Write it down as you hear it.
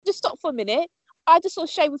a minute. I just saw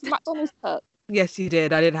Shay with McDonald's cup. Yes, you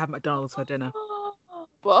did. I did have McDonald's for dinner.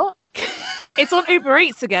 What? It's on Uber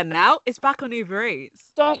Eats again now. It's back on Uber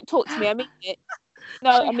Eats. Don't talk to me. I mean it.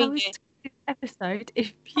 No, Shay, I mean how is it. this episode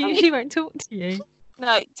if she won't talk to you?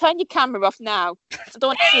 No, turn your camera off now. I don't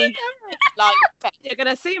want to see like. You're going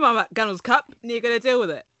to see my McDonald's cup and you're going to deal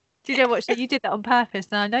with it. Do you know what? Shay, you did that on purpose,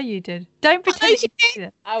 and I know you did. Don't pretend she you did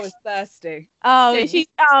it. I was thirsty. Oh, Yeah, she's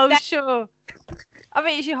sure. I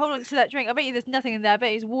bet you should hold on to that drink. I bet you there's nothing in there. I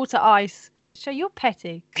bet it's water ice. Shay, you're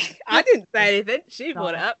petty. I didn't say anything. She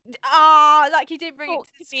brought it up. Ah, like you did bring talk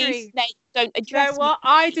it to to the me, screen. Snake. Don't You know address what?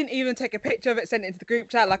 I didn't even take a picture of it, send it into the group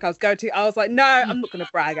chat like I was going to. I was like, no, I'm not going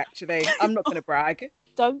to brag, actually. I'm not going to brag. me.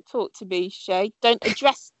 Don't talk to me, Shay. Don't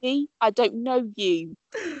address me. I don't know you.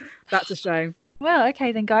 That's a shame. Well,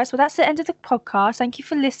 okay then, guys. Well, that's the end of the podcast. Thank you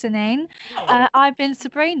for listening. I've been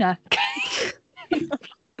Sabrina.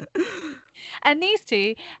 And these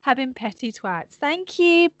two have been petty twats. Thank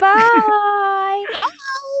you. Bye.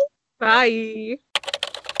 Bye.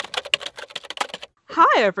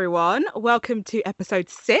 Hi, everyone. Welcome to episode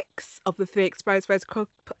 6 of the Three Exposed Boys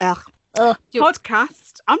podcast.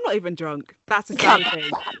 I'm not even drunk. That's a sad thing.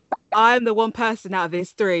 I'm the one person out of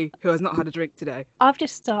these 3 who has not had a drink today. I've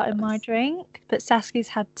just started my drink, but Saskia's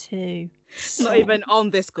had 2. Not even on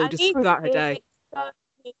this call, I just need throughout her to day. start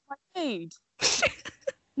with my food.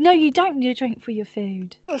 No, you don't need a drink for your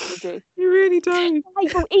food. Of course I do. You really don't.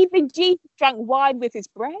 Well, even Jesus drank wine with his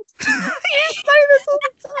bread. You say this all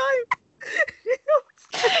the time.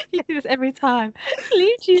 You do this every time.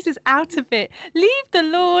 Leave Jesus out of it. Leave the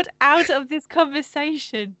Lord out of this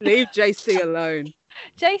conversation. Leave JC alone.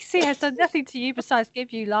 JC has done nothing to you besides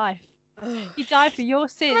give you life. He died for your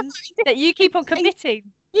sins that you keep on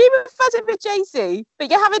committing. You were fussing with JC, but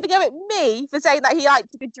you're having to go at me for saying that he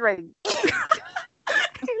liked a good drink.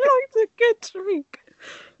 He likes a good drink.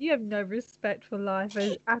 You have no respect for life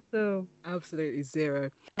at all. Absolutely zero.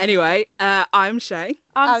 Anyway, I'm Shay.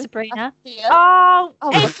 I'm Sabrina. Yeah. Oh,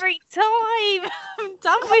 Oh. every time. I'm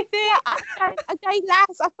done with it. Okay,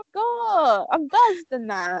 lass, I forgot. I'm buzzed in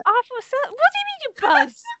that. I thought so. What do you mean you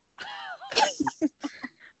buzzed?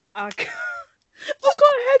 I've got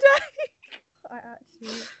a headache. I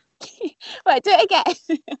actually. Wait, do it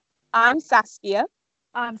again. I'm Saskia.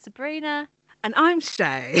 I'm Sabrina. And I'm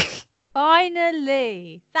Shay.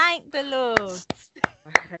 Finally. Thank the Lord.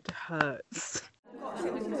 My head hurts.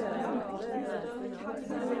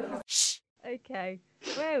 Okay.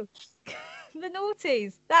 Well, the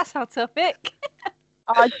noughties. That's our topic.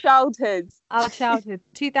 Our childhoods. Our childhood,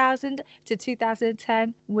 2000 to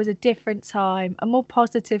 2010, was a different time, a more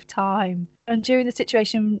positive time. And during the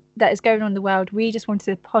situation that is going on in the world, we just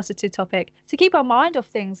wanted a positive topic to keep our mind off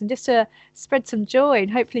things and just to spread some joy.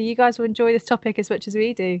 And hopefully you guys will enjoy this topic as much as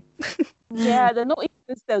we do. Yeah, the naughty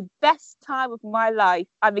was the best time of my life.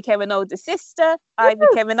 I became an older sister. I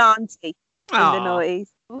became an auntie in the Aw. noughties.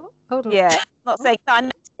 Oh, hold on. Yeah, not saying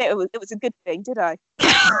that it was a good thing, did I?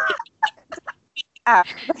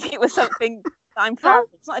 It was something that I'm proud of.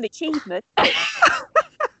 It's not an achievement.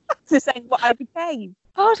 It's saying what I became.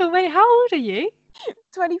 Hold on, wait, how old are you?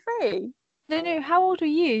 23. No, how old were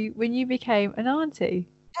you when you became an auntie?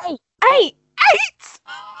 8. 8! 8?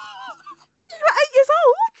 You were 8 years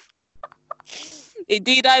old?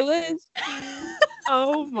 Indeed, I was.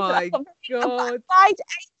 Oh my god. Wide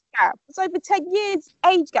age gap. It's over 10 years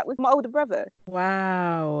age gap with my older brother.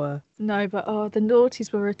 Wow. No, but the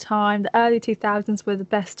noughties were a time. The early 2000s were the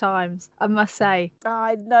best times, I must say.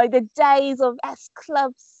 I know the days of S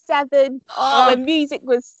Club 7. Oh, the music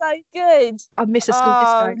was so good. I miss a school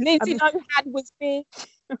disco. Lindsay Lohan was big.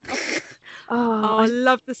 Oh, I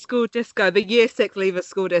love the school disco. The year 6 leaver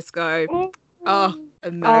school disco. Oh,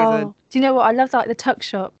 amazing. Do you know what? I love the tuck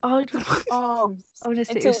shop. Oh,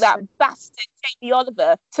 honestly, Until that bastard Jamie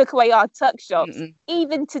Oliver took away our tuck shops.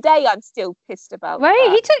 Even today, I'm still pissed about Wait,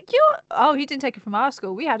 that. he took your... Oh, he didn't take it from our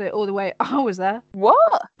school. We had it all the way. I was there.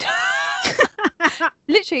 What?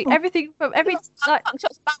 Literally, everything from every... Tuck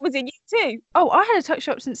shops, that was in you too. Oh, I had a tuck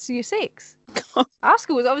shop since year 6. Our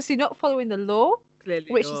school was obviously not following the law.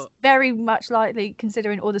 Clearly Which not. is very much likely,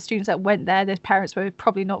 considering all the students that went there, their parents were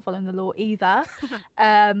probably not following the law either.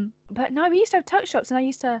 But no, we used to have tuck shops, and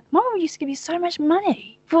Mum used to give me so much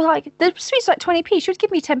money for the sweets like 20p. She would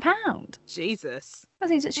give me £10. Jesus.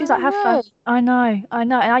 She's like, have fun. I know,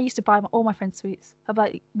 and I used to buy all my friends sweets. I'd be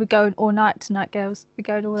like, we're going all night tonight, girls. We're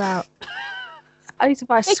going all out. I used to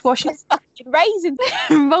buy squash It's fucking raisins.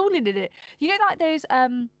 rolling in it. You know, like those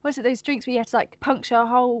what's it? Those drinks where you have to like puncture a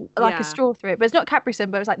hole like a straw through it, but it's not Capri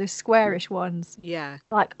Sun, but it's like those squarish ones. Yeah.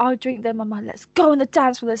 Like I would drink them. I'm like, let's go on the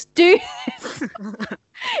dance floor. Let's do this.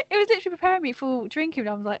 It was literally preparing me for drinking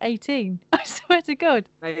when I was like 18. I swear to God.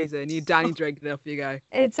 Amazing. You down your drink and off you go.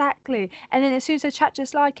 Exactly. And then as soon as the Chat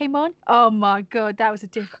Just Slide came on, oh my God, that was a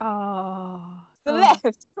different. The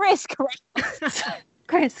left, Chris.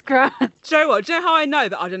 Chris Grant. Do you know what? Do you know how I know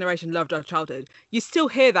that our generation loved our childhood? You still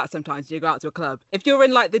hear that sometimes when you go out to a club. If you're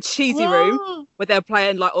in like the cheesy room where they're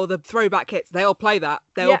playing like all the throwback hits, they all play that.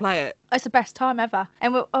 They all play it. It's the best time ever.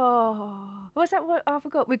 And what's that word? I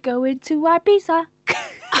forgot. We're going to Ibiza.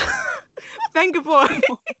 Finger boy.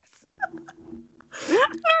 I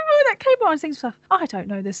remember when that came on, I was thinking to myself, I don't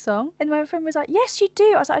know this song. And my friend was like, yes, you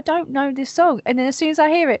do. I was like, I don't know this song. And then as soon as I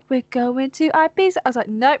hear it, we're going to Ibiza. I was like,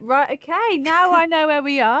 nope, right, okay. Now I know where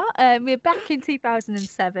we are. We're back in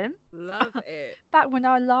 2007. Love it. Back when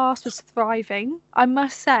I last was thriving. I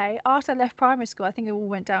must say, after I left primary school, I think it all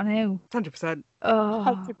went downhill. 100%.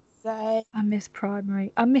 Oh, 100%. I miss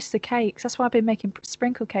primary. I miss the cakes. That's why I've been making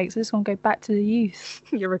sprinkle cakes. I just want to go back to the youth.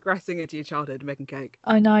 You're regressing into your childhood making cake.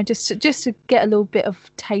 I know, just to get a little bit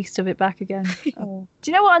of taste of it back again. Oh.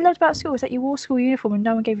 Do you know what I loved about school is that you wore school uniform and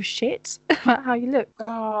no one gave a shit about how you look.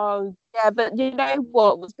 Oh, yeah, but you know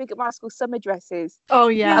what was big at my school? Summer dresses. Oh,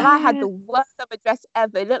 yeah. And I had the worst summer dress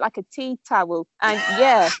ever. It looked like a tea towel. And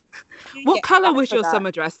yeah. What colour was your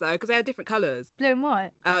summer dress though? Because they had different colours. Blue and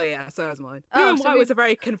white. Oh yeah, so was mine. Blue and white was a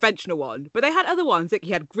very conventional one, but they had other ones. Like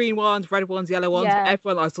you had green ones, red ones, yellow ones. Yeah.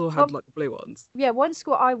 Everyone I saw had like the blue ones. Yeah, one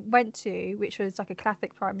school I went to, which was like a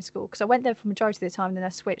Catholic primary school, because I went there for the majority of the time, and then I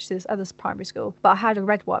switched to this other primary school. But I had a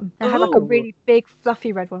red one. And I had like a really big,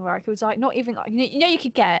 fluffy red one where it was like not even like you know you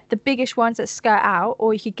could get the biggest ones that skirt out,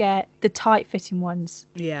 or you could get the tight-fitting ones.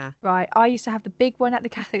 Yeah. Right. I used to have the big one at the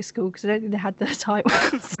Catholic school because I don't think they had the tight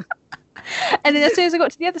ones. And then as soon as I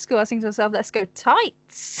got to the other school, I was thinking to myself, let's go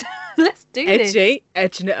tights. Let's do this.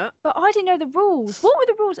 Edging it up. But I didn't know the rules. What were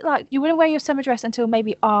the rules? Like, you wouldn't wear your summer dress until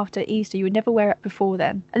maybe after Easter. You would never wear it before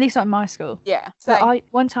then. At least not in my school. Yeah. So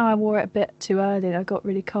one time I wore it a bit too early and I got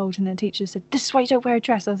really cold, and the teacher said, this is why you don't wear a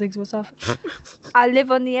dress. I was thinking to myself, I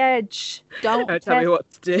live on the edge. Don't tell me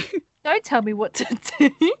what to do. Don't tell me what to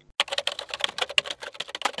do.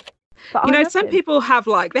 But you know, some people have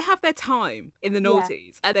they have their time in the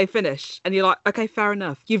noughties and they finish and you're like, okay, fair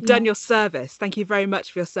enough. You've done your service. Thank you very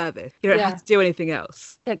much for your service. You don't have to do anything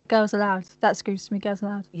else. Yeah, girls allowed. That screams to me, girls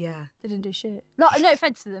allowed. Yeah. They didn't do shit. No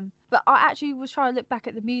offense to them. But I actually was trying to look back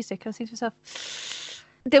at the music and I think to myself,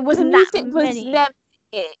 there wasn't that many.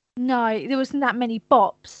 No, there wasn't that many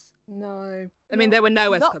bops. No. I mean, there were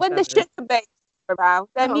no Not when the Sugar Babes were around.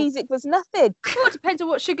 Their music was nothing. Well, it depends on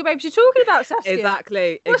what Sugar Babes you're talking about, Saskia.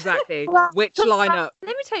 Exactly. Which lineup?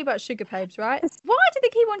 Let me tell you about Sugar Babes, right? Why do they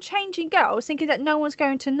keep on changing girls, thinking that no one's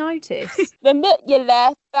going to notice? The minute you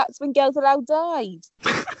left, that's when Girls Aloud died.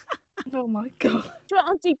 Oh my God. She went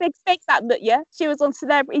on to Big Stakes that night, yeah? She was on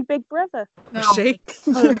Celebrity Big Brother. Was she?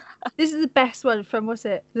 Oh, this is the best one from, what's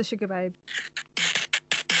it? The Sugar Babe.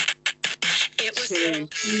 It was so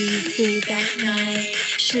easy that night.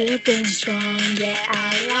 Should have been strong, yeah,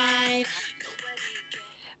 I lied.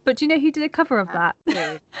 But do you know who did a cover of that?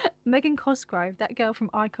 Megan Cosgrove, that girl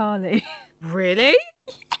from iCarly. Really?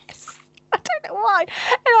 Yes. I don't know why. And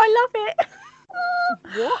I love it.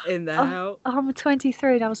 What in the hell? I'm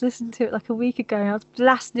 23 and I was listening to it like a week ago and I was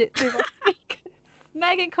blasting it through my speakers.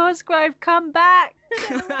 Megan Cosgrove, come back.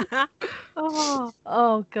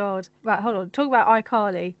 Oh God. Right, hold on. Talk about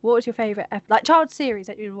iCarly. What was your favourite child series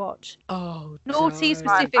that you'd watch? Oh, naughty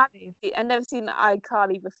specifically. I've never seen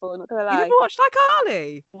iCarly before, not gonna lie. You never watched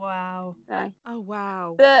iCarly? Wow. No. Oh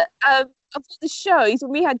wow. But of the shows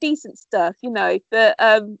when we had decent stuff, you know, but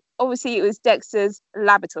obviously it was Dexter's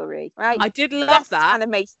Laboratory, right? I did love Best that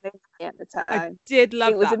animation at the time. I did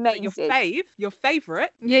love it was that. amazing. But your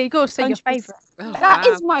favourite? Yeah, you got to say your 100%. favourite. Oh, That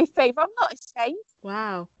is my favourite. I'm not ashamed.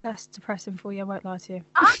 Wow. That's depressing for you. I won't lie to you.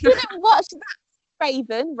 I didn't watch that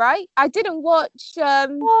Raven, right? I didn't watch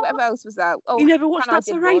whatever else was out. Oh, you never watched Hannah That's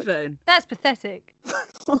did a watch. Raven? That's pathetic.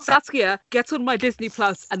 Saskia, get on my Disney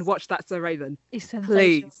Plus and watch That's a Raven. It's sensational.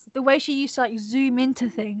 Please. The way she used to zoom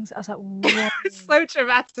into things, I was like, whoa. It's so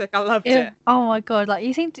dramatic. I loved it. Oh my God.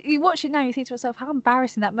 You watch it now, you think to yourself, how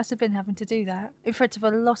embarrassing that must have been having to do that in front of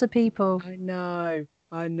a lot of people. I know.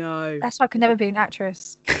 That's why I could never be an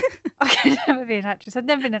actress. I could never be an actress. I've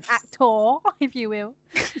never been an actor, if you will.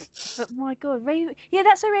 But my God, Raven. Yeah,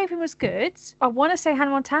 That's a Raven was good. I want to say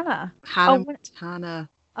Hannah Montana. Hannah Montana.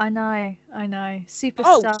 I know. Oh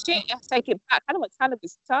Superstar. shit! I take it back. Hannah Montana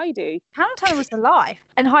was tidy. Hannah Montana was alive.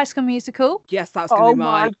 And High School Musical. Yes, that was gonna Oh be my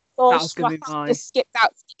mine. That was gosh, gonna my be heart mine. just skipped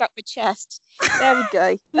out my chest. There we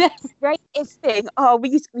go. Greatest thing. Oh, we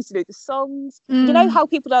used to know the songs. You know how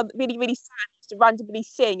people are really, really sad to randomly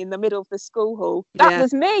sing in the middle of the school hall? That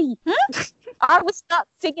was me. I would start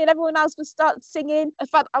singing, everyone else would start singing. In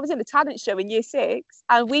fact, I was in a talent show in year 6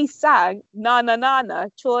 and we sang Na Na Na Na,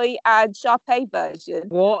 Troy and Sharpay version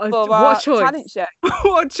What a choice. talent show.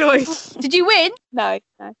 What a choice. Did you win? No,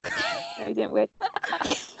 we didn't win.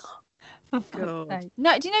 God.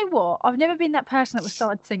 No, do you know what? I've never been that person that was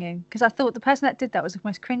started singing because I thought the person that did that was the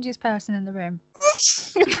most cringiest person in the room.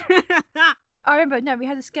 I remember, we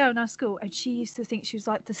had this girl in our school and she used to think she was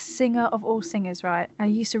like the singer of all singers, right? And I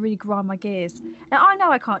used to really grind my gears. Now, I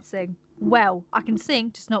know I can't sing well. I can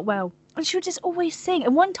sing, just not well. And she would just always sing.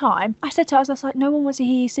 And one time, I said to her, I was like, no one wants to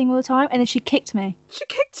hear you sing all the time. And then she kicked me. She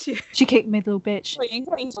kicked you? She kicked me, little bitch. Wait, you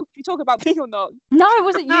talk about me or not? No, it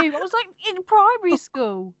wasn't you. I was like in primary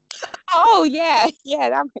school. Oh, yeah,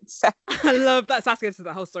 that makes sense. I love that Saskia said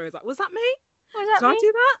that whole story. I was like, was that me? Was that Did me? I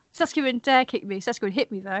do that? Saskia wouldn't dare kick me. Saskia would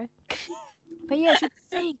hit me, though. But yeah, she would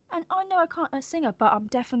sing. And I know I can't a singer, but I'm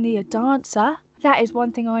definitely a dancer. That is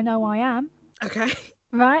one thing I know I am. Okay.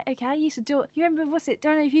 Right, okay. I used to do it. You remember, don't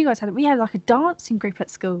know if you guys had it. We had like a dancing group at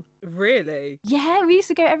school. Really? Yeah, we used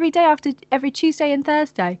to go every day every Tuesday and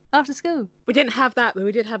Thursday after school. We didn't have that, but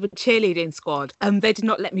we did have a cheerleading squad. They did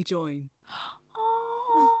not let me join.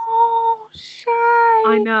 Oh, shame.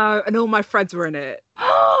 I know. And all my friends were in it.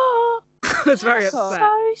 I was very upset.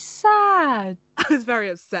 So sad. I was very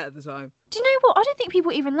upset at the time. Do you know what? I don't think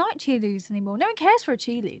people even like cheerleaders anymore. No one cares for a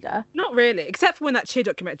cheerleader. Not really, except for when that cheer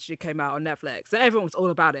documentary came out on Netflix. And everyone was all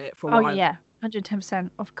about it for a while. Oh, yeah. 110%.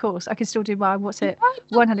 Of course. I can still do my, one-handed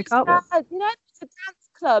cartwheel. You know, there's a dance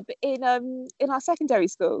club in our secondary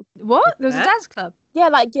school. What? There was a dance club?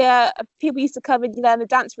 Yeah, people used to come and learn the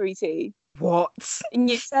dance routine. What? In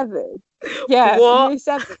year 7. Yeah, what? in year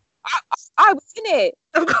 7. I was in it.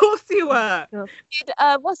 Of course you were.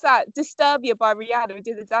 What's that? Disturbia by Rihanna. We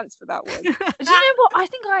did the dance for that one. Do you know what? I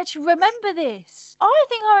think I actually remember this. I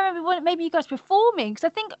think I remember maybe you guys performing because I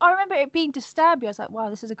think I remember it being Disturbia. I was like, wow,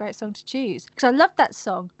 this is a great song to choose because I loved that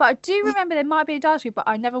song. But I do remember there might be a dance group, but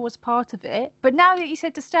I never was part of it. But now that you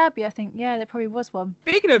said Disturbia, I think, yeah, there probably was one.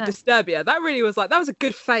 Speaking of Disturbia, that really was that was a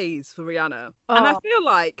good phase for Rihanna. And I feel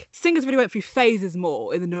like singers really went through phases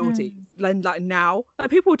more in the noughties than like now. Like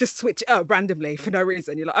people would just switch it up randomly for no reason.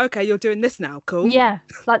 You're like, okay, you're doing this now, cool. Yeah,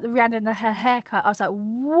 like the Rihanna and her haircut. I was like,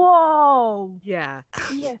 whoa. Yeah.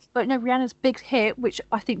 Yeah, but no, Rihanna's big hit, which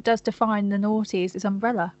I think does define the noughties, is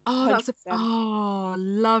Umbrella. Oh,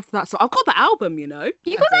 love that song. I've got the album, you know.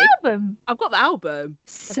 You got the album? I've got the album.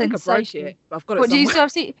 I think I broke it, but I've got it What, somewhere. do you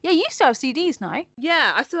still have Yeah, you still have CDs now.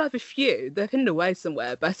 Yeah, I still have a few. They're hidden away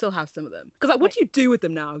somewhere, but I still have some of them. Because like, what do you do with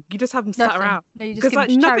them now? You just have them sat around. No, you just because give like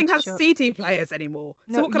them to nothing charity has shop. CD players anymore.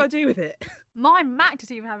 So No, what can I do with it? My Mac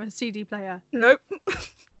doesn't even have a CD player. Nope.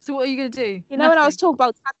 So what are you going to do? You know, when I was talking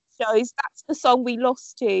about talent shows, that's the song we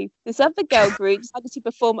lost to. This other girl group decided to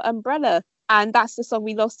perform Umbrella, and that's the song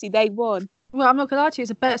we lost to. They won. Well, I'm not going to lie to you.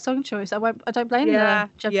 It's a better song choice. I don't blame you.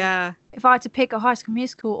 Yeah. If I had to pick a High School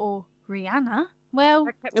Musical or Rihanna, well,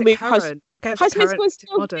 I kept it current. High School Musical was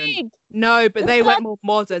still modern. big. No, but they went more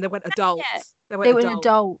modern. They went adults. they went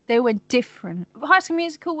adult. They went different. High School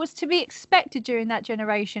Musical was to be expected during that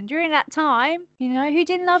generation. During that time, you know, who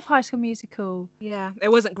didn't love High School Musical? Yeah, it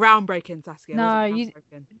wasn't groundbreaking, Saskia. No, you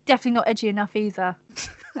definitely not edgy enough either.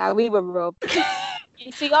 No, we were robbed.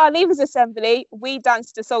 You see, our Leavers Assembly, we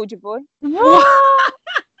danced to Soldier Boy. What?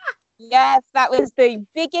 Yes, that was the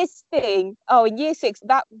biggest thing. Oh, in year 6,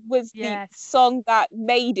 that was the song that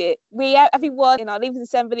made it. Everyone in our Leavers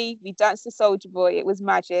Assembly, we danced to Soldier Boy. It was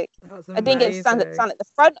magic. I didn't get to stand at the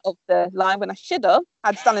front of the line when I should have.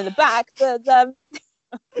 I'd stand in the back, but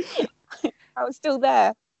I was still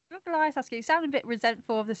there. Not gonna lie, Saskia, you sound a bit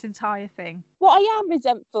resentful of this entire thing. Well, I am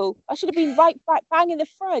resentful. I should have been right back, bang in the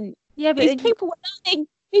front. Yeah, but these people were learning.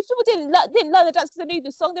 These people didn't learn the dance because they knew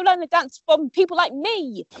the song. They learned the dance from people like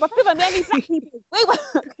me. My people, mainly black people.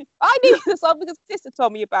 I knew the song because my sister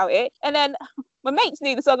told me about it, and then my mates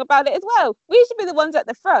knew the song about it as well. We should be the ones at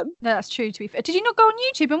the front. No, that's true. To be fair, did you not go on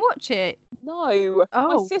YouTube and watch it? No.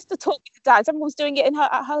 Oh. My sister taught me to dance. Everyone was doing it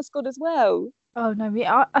at her school as well. Oh no,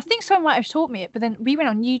 I think someone might have taught me it, but then we went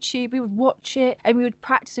on YouTube, we would watch it, and we would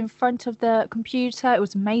practice in front of the computer. It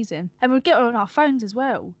was amazing, and we'd get on our phones as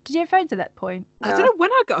well. Did you have phones at that point? I don't know when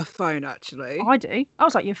I got a phone actually. I do. I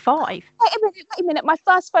was like, you're 5. Wait a minute. My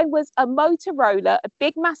first phone was a Motorola, a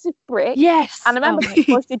big massive brick. Yes. And I remember it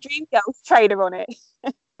was the Dream Girls trailer on it.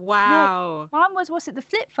 Wow. Yeah. Mine was, what's it, the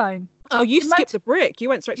flip phone? Oh, you skipped the brick. You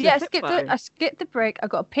went straight to the flip phone. I skipped the brick. I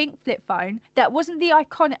got a pink flip phone. That wasn't the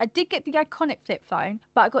iconic. I did get the iconic flip phone,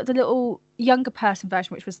 but I got the little younger person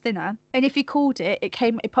version, which was thinner. And if you called it,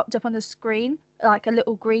 it popped up on the screen like a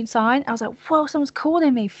little green sign. I was like, whoa, someone's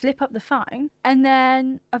calling me. Flip up the phone. And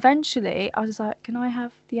then eventually I was like, can I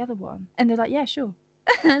have the other one? And they're like, yeah, sure.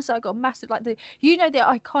 So I got a massive, like the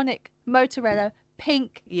iconic Motorola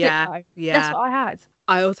pink flip phone. Yeah. That's what I had.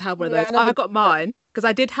 I also had one of those. I got mine because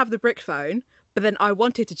I did have the brick phone, but then I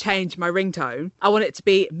wanted to change my ringtone. I wanted it to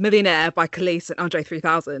be Millionaire by Khalees and Andre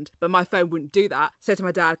 3000, but my phone wouldn't do that. So I said to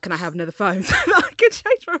my dad, can I have another phone so that I could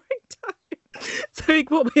change my ringtone? So he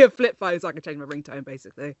bought me a flip phone so I could change my ringtone,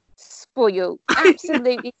 basically. Spoiled.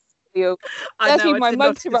 Absolutely spoiled. I know, I did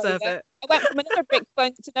not deserve it. I went from another brick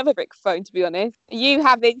phone to another brick phone, to be honest. You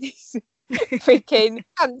having this freaking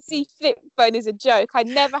fancy flip phone is a joke. I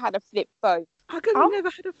never had a flip phone. How come you never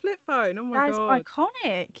had a flip phone? Oh my God. That's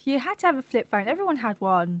iconic. You had to have a flip phone. Everyone had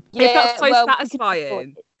one. Yeah, it felt so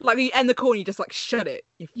satisfying. Like you end the call and you just like shut it.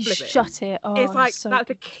 You flip it. Shut it. Oh, it's like that's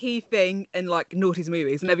a key thing in like naughties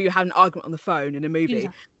movies. Whenever you have an argument on the phone in a movie,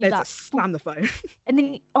 they just slam the phone. And then,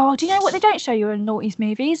 do you know what they don't show you in naughties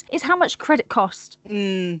movies? Is how much credit cost.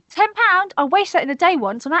 £10. I wasted that in a day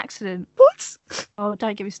once on accident. What? Oh,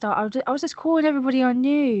 don't get me started. I was just calling everybody I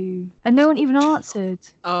knew, and no one even answered.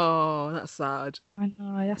 Oh, that's sad. I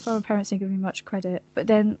know. That's why my parents didn't give me much credit. But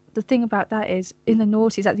then the thing about that is, in the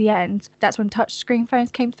noughties at the end, that's when touchscreen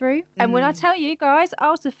phones came through. And when I tell you guys, I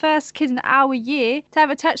was the first kid in our year to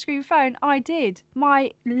have a touchscreen phone. I did.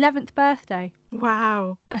 My 11th birthday.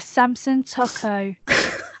 Wow. A Samsung Taco.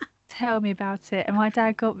 Tell me about it. And my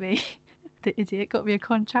dad got me, the idiot, got me a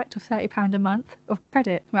contract of £30 a month of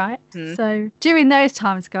credit, right? So during those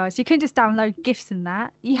times, guys, you couldn't just download gifts and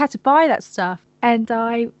that. You had to buy that stuff. And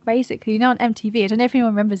I basically, on MTV, I don't know if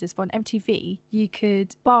anyone remembers this, but on MTV, you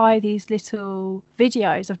could buy these little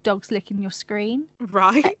videos of dogs licking your screen.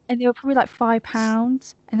 Right. And they were probably like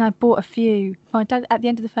 £5. And I bought a few. My dad, at the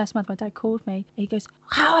end of the first month, my dad called me. And he goes,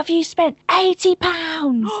 how have you spent £80?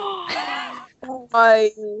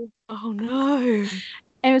 Oh, no.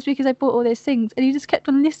 And it was because I bought all those things. And he just kept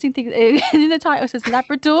on listing things. And in the title says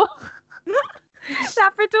Labrador.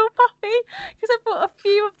 Labrador puppy, because I bought a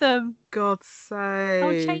few of them. God's sake.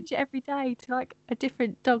 I'll change it every day to like a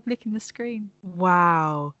different dog licking the screen.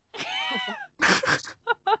 Wow.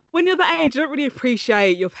 When you're that age, you don't really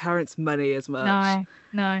appreciate your parents' money as much.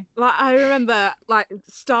 No. Like I remember, like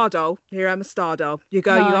Stardoll. Here I'm a Stardoll. You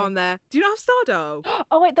go on there. Do you not have Stardoll?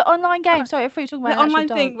 Oh wait, the online game. Sorry, I thought you were talking about the online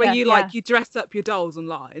thing where you dress up your dolls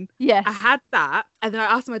online. Yes. I had that, and then I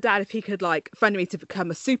asked my dad if he could like fund me to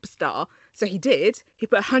become a superstar. So he did. He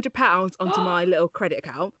put £100 onto my little credit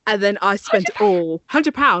account, and then I spent it all.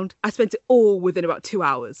 £100. I spent it all within about 2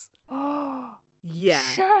 hours. Oh. Yeah.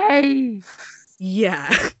 Shame.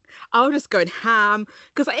 Yeah. I was just going ham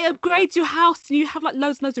because it upgrades your house and you have like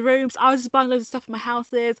loads and loads of rooms. I was just buying loads of stuff for my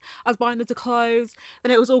houses. I was buying loads of clothes.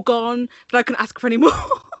 Then it was all gone, but I couldn't ask for any more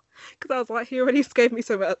because I was like, he already gave me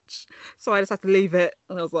so much. So I just had to leave it.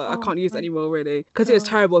 And I was like, I can't use it anymore really because it was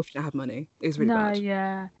terrible if you didn't have money. It was really bad.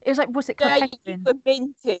 Yeah. It was like, what's it called? Yeah, you were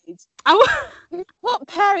minted. What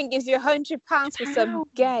parent gives you £100 for some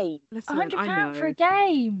game? Listen, £100 for a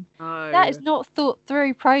game? No. That is not thought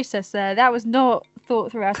through process there. That was not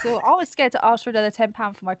thought through at all. I was scared to ask for another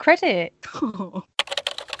 £10 for my credit.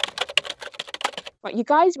 Right, you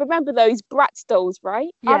guys remember those Bratz dolls,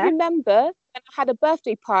 right? Yeah. I remember when I had a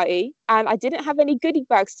birthday party and I didn't have any goodie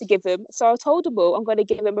bags to give them, so I told them all I'm going to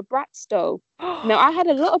give them a Bratz doll. Now I had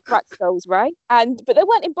a lot of Bratz dolls, right? But they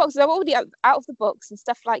weren't in boxes; they were already out of the box and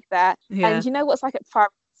stuff like that. Yeah. And you know what's like at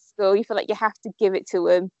primary school? You feel like you have to give it to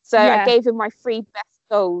them, so I gave them my 3 best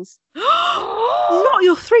dolls. Not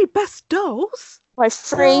your 3 best dolls. My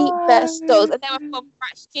 3 best dolls, and they were from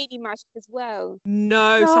Bratz Genie Magic as well.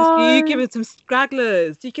 No, Saskia, you give them some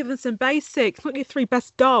stragglers. You give them some basics, not your 3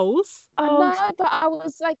 best dolls. No, but I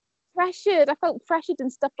was like pressured. I felt pressured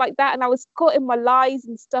and stuff like that, and I was caught in my lies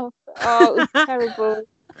and stuff. Oh, it was terrible.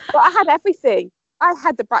 But I had everything. I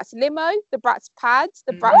had the Bratz limo, the Bratz pads,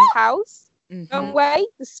 the Bratz house, runway,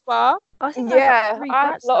 the spa. I think I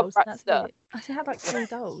had a lot of Bratz stuff. I had like 3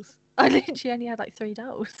 dolls. I literally only had like 3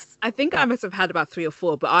 dolls. I think I must have had about 3 or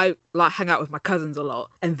 4, but I like hang out with my cousins a lot,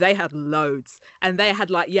 and they had loads. And they had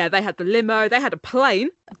they had the limo, they had a plane.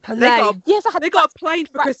 They got a plane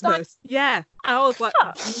for Christmas. Yeah. And I was like,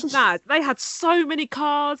 mad. They had so many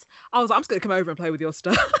cars. I was like, I'm just gonna come over and play with your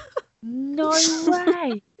stuff. No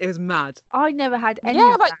way. It was mad. I never had any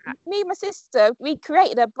of that. Me and my sister, we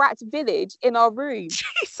created a Bratz village in our room.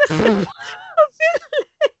 Jesus.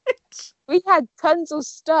 We had tons of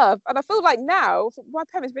stuff, and I feel like now my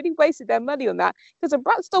parents really wasted their money on that because a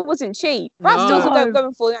Bratz doll wasn't cheap. Bratz dolls are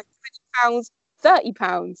going for like £20,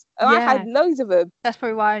 £30, and I had loads of them. That's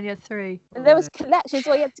probably why I only had 3. And there was collections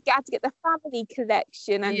where you had to get the family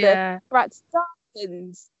collection and the Bratz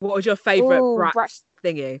diamonds. What was your favourite Bratz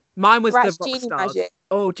thingy? Mine was Bratz the Genie Rockstars. Magic.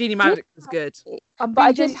 Oh, Genie Magic was good. But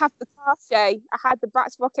I did have the car, Shay. I had the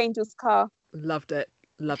Bratz Rock Angels car. Loved it.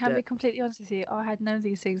 Can I be completely honest with you? I had none of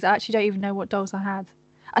these things. I actually don't even know what dolls I had.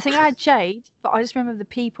 I think I had Jade, but I just remember the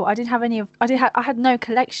people. I didn't have any of. I had no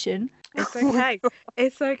collection. It's okay.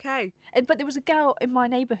 It's okay. But there was a girl in my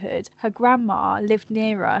neighbourhood. Her grandma lived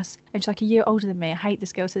near us, and she's like a year older than me. I hate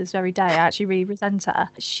this girl to this very day. I actually really resent her.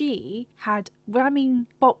 She had,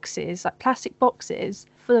 boxes, like plastic boxes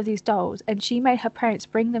full of these dolls, and she made her parents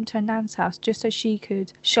bring them to her nan's house just so she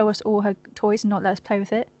could show us all her toys and not let us play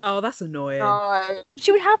with it. Oh, that's annoying. No.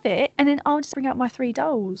 She would have it, and then I'll just bring out my 3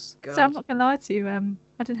 dolls. God. So I'm not gonna lie to you.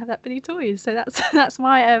 I didn't have that many toys, so that's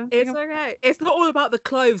my. It's okay. It's not all about the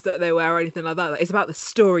clothes that they wear or anything like that. It's about the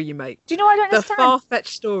story you make. Do you know what I don't understand? The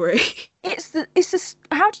far-fetched story. It's the.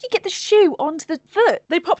 How did you get the shoe onto the foot?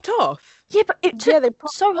 They popped off. Yeah, but it took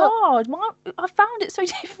so hard. I found it so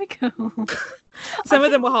difficult. Some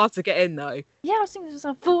of them were hard to get in, though. Yeah, I was thinking to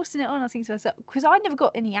myself, forcing it on. I was thinking to myself, because I never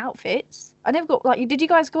got any outfits. I never got, did you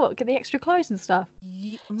guys get the extra clothes and stuff?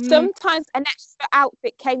 Sometimes an extra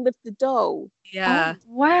outfit came with the doll. Yeah. Oh,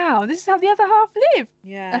 wow, this is how the other half live.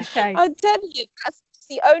 Yeah. Okay. I'm telling you, that's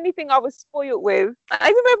the only thing I was spoiled with. I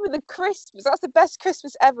remember the Christmas. That's the best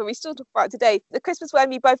Christmas ever. We still talk about it today. The Christmas when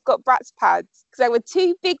we both got Bratz pads. Because there were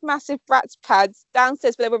 2 big, massive Bratz pads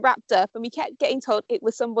downstairs, but they were wrapped up. And we kept getting told it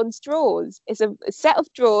was someone's drawers. It's a set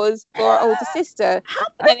of drawers for our older sister. How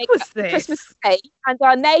big was this? Christmas Day. And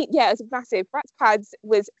our name, it was massive. Bratz pads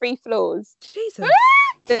was 3 floors. Jesus.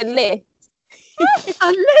 The lift. A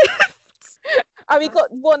lift? And we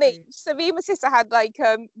got 1 each. So me and my sister had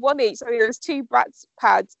 1 each. So there was 2 Bratz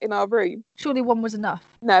pads in our room. Surely 1 was enough.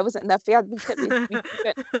 No, it wasn't enough. We couldn't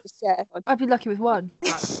share. I'd be lucky with 1.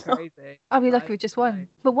 That's crazy. I'd be lucky with just 1.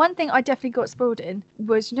 But one thing I definitely got spoiled in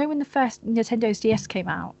was, when the first Nintendo's DS came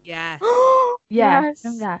out? Yeah. Yeah, Yes.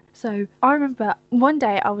 remember that. So I remember one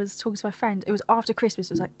day I was talking to my friend. It was after Christmas.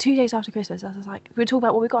 It was 2 days after Christmas. I was like, we were talking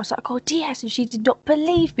about what we got. I was like, I got a DS, and she did not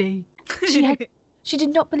believe me. She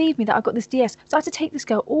did not believe me that I got this DS. So I had to take this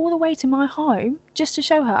girl all the way to my home just to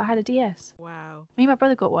show her I had a DS. Wow. Me and my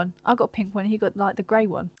brother got one. I got a pink one. He got the grey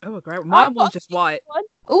one. Oh, a grey one. Mine was just white.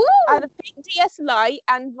 Ooh. I had a pink DS Lite,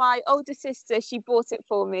 and my older sister, she bought it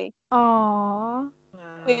for me. Aww.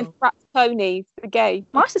 Wow. With Bratz Ponies, the game.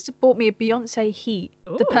 My sister bought me a Beyonce Heat,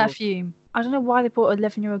 the Ooh. perfume. I don't know why they bought an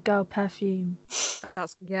 11-year-old girl perfume.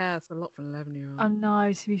 That's a lot for an 11-year-old. I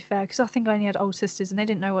know, to be fair, because I think I only had older sisters and they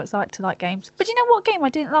didn't know what it's like to like games. But you know what game I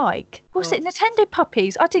didn't like? What was it? Nintendo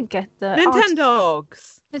Puppies. I didn't get the...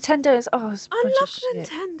 Nintendogs. Nintendo's... I love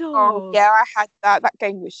Nintendo. Oh, yeah, I had that. That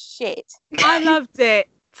game was shit. I loved it.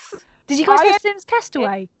 Did you guys get Sims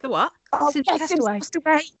Castaway? The what? Sims yes, Castaway. Sims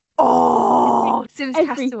Castaway. Oh, Sims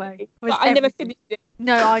Everything. Castaway. But I never finished it.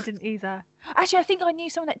 No, I didn't either. Actually, I think I knew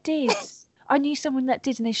someone that did. And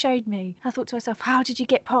they showed me. I thought to myself, how did you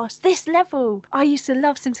get past this level? I used to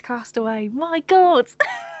love Sims Castaway. My God.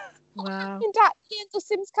 Wow. And at the end of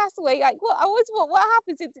Sims Castaway, what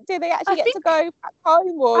happens? Do they actually get to go back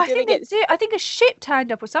home, or I do think they get? they do. I think a ship turned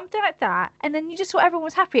up or something like that, and then you just saw everyone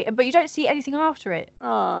was happy, but you don't see anything after it.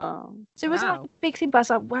 Oh, So it wasn't like a big thing, but I was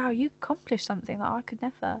like, wow, you accomplished something that I could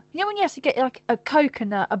never. You know when you have to get like a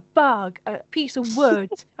coconut, a bug, a piece of wood.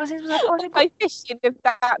 I was like, oh, go fishing with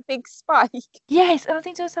that big spike. yes, and I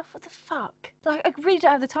think to myself, what the fuck? Like, I really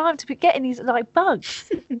don't have the time to be getting these like bugs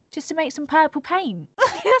just to make some purple paint.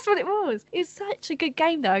 That's what it was. It's such a good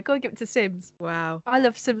game, though. I gotta give it to Sims. Wow. I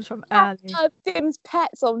love Sims from early. Sims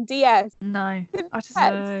Pets on DS. No, Sims I just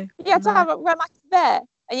Pets. know. You had to have a relax there.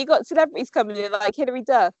 And you got celebrities coming in like Hilary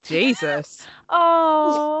Duff. Jesus.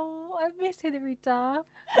 Oh, I miss Hilary Duff.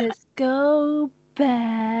 Let's go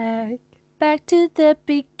back to the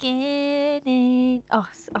beginning. Oh,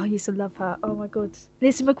 I used to love her. Oh my God,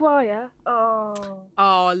 Lizzie McGuire. Oh,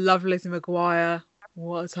 I love Lizzie McGuire.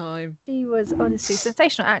 What a time. she was honestly a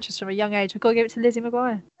sensational actress from a young age. We've got to give it to Lizzie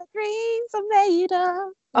McGuire. The dreams are made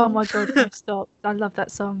of. Oh my God, no, stop. I love that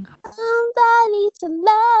song. Somebody to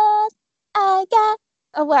love. I got.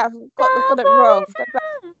 Oh well, I've got it wrong.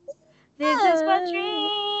 This is what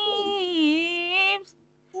dreams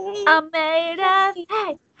are made of.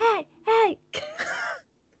 Hey.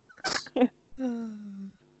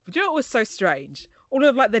 But you know what was so strange? All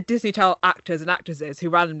of like the Disney Channel actors and actresses who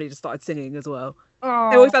randomly just started singing as well. They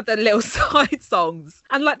always had their little side songs.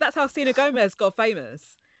 And like that's how Selena Gomez got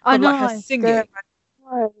famous. I from know. like her singing.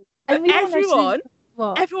 And everyone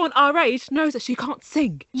our age knows that she can't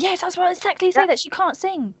sing. Yes, that's what I exactly say, that she can't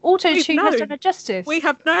sing. Auto-tune has done her justice. We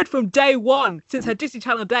have known from day one, since her Disney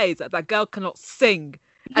Channel days, that girl cannot sing.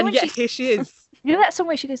 And yet here she is. You know that song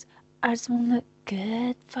where she goes, I just want to look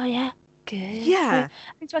good for you, good. Yeah.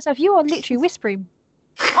 I think to myself, you are literally whispering.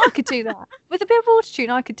 I could do that. With a bit of auto-tune,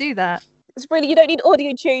 I could do that. It's really, you don't need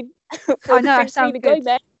audio tune. I know, I sound good.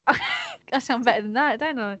 I sound better than that,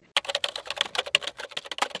 don't I?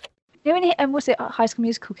 You know when High School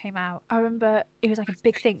Musical came out? I remember it was like a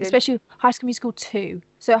big thing, especially High School Musical 2.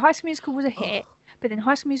 So High School Musical was a hit, but then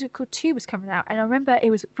High School Musical 2 was coming out, and I remember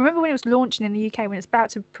when it was launching in the UK, when it's about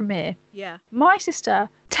to premiere. Yeah. My sister,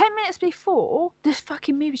 10 minutes before this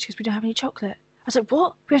fucking movie, she goes, we don't have any chocolate. I was like,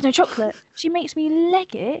 what? We have no chocolate. She makes me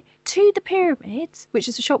leg it to the pyramids, which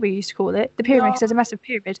is the shop we used to call it. The pyramid, because there's a massive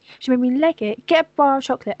pyramid. She made me leg it, get a bar of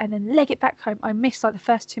chocolate, and then leg it back home. I missed like the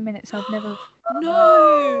first 2 minutes. I've never.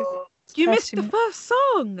 No. You missed the first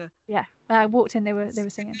song. Yeah. When I walked in, they were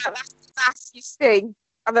singing. That's the fastest thing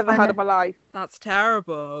I've ever heard of my life. That's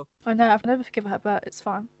terrible. I know. I've never forgiven her, but it's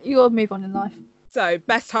fine. You gotta move on in life. So,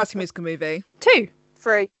 best High School Musical movie? 2.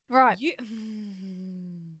 3. Right.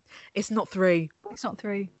 It's not 3. It's not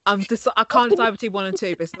 3. I can't decide between 1 and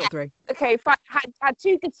 2, but it's not 3. Okay, had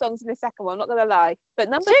 2 good songs in the second one, I'm not gonna lie. But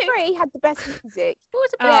number 3 had the best music. What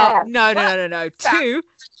was it? Yeah. No.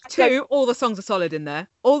 2, all the songs are solid in there.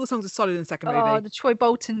 All the songs are solid in the second movie. Oh, the Troy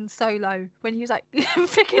Bolton solo when he was like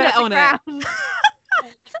picking up the ground.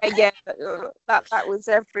 Yeah, that was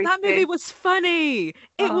everything. That movie was funny.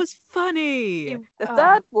 It was funny. The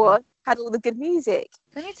third one had all the good music.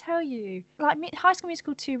 Let me tell you, like High School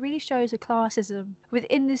Musical 2 really shows a classism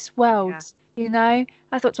within this world. Yeah. You know,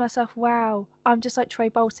 I thought to myself, wow, I'm just like Troy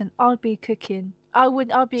Bolton. I'd be cooking.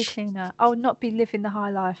 I'd be a cleaner. I would not be living the high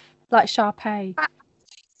life like Sharpay. I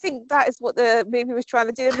think that is what the movie was trying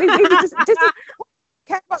to do. The movie doesn't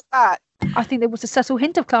care about that. I think there was a subtle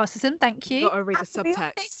hint of classism. Thank you. Got to read the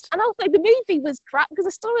subtext. And also, the movie was crap because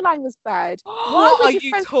the storyline was bad. What are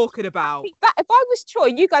you talking about? If I was Troy,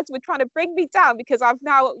 you guys were trying to bring me down because I'm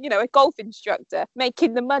now, a golf instructor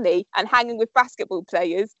making the money and hanging with basketball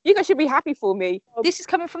players. You guys should be happy for me. This is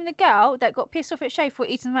coming from the girl that got pissed off at Shay for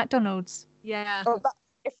eating McDonald's. Yeah. Oh, that's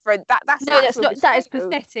different. That's not. That is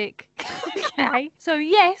pathetic. Okay. So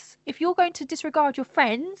yes, if you're going to disregard your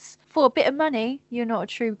friends for a bit of money, you're not a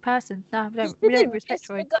true person. No, we don't respect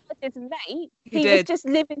Troy. His mate. He was just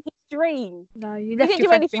living his dream. No, you left your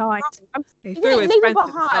friends behind. He threw his friends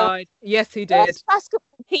aside. Yes, he did. Most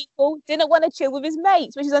basketball people didn't want to chill with his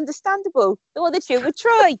mates, which is understandable. They want to chill with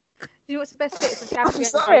Troy. You know what's the best bit?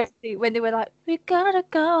 It's when they were like, we gotta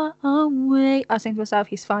go away. I was thinking to myself,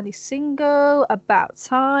 he's finally single, about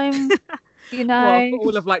time. You know,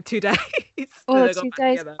 all of like 2 days. All of 2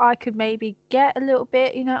 days. I could maybe get a little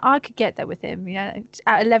bit, I could get there with him, at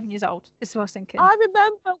 11 years old. That's what I was thinking. I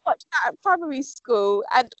remember watching that at primary school,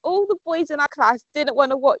 and all the boys in our class didn't want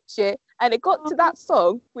to watch it. And it got to that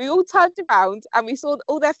song, we all turned around and we saw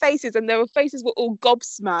all their faces, and their faces were all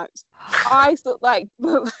gobsmacked. Eyes looked like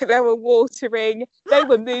they were watering. They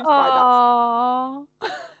were moved by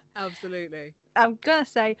that. Absolutely. I'm going to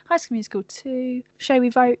say High School Musical 2. Shall we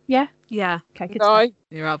vote? Yeah? Yeah. Okay, good. No.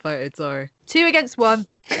 You're outvoted, sorry. 2 against 1.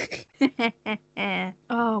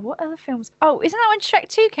 Oh, what other films? Oh, isn't that when Shrek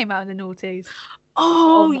 2 came out in the noughties?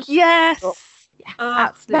 Oh, yes. Yeah,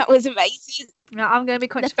 absolutely. That was amazing. No, I'm going to be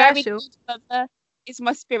controversial. It's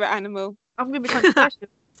my spirit animal. I'm going to be controversial.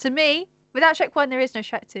 To me, without Shrek 1, there is no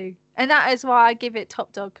Shrek 2. And that is why I give it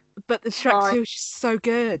top dog. But the Shrek 2 is so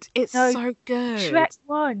good. It's so good. Shrek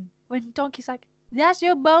 1, when Donkey's like, that's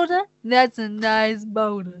your boulder? That's a nice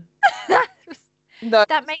boulder. No,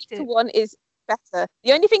 that makes it. The one is better.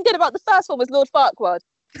 The only thing good about the first one was Lord Farquaad.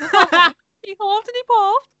 He huffed and he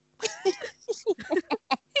puffed.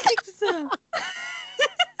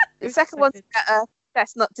 The second one's better.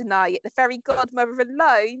 Let's not deny it. The fairy godmother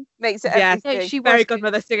alone makes it everything. No, she was fairy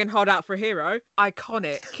godmother singing "Hold Out for a Hero."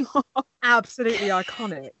 Iconic. Absolutely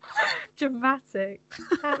iconic. Dramatic.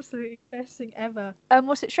 Absolutely best thing ever.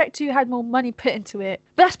 What's it? Shrek 2 had more money put into it.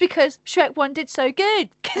 But that's because Shrek 1 did so good.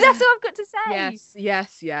 That's all I've got to say.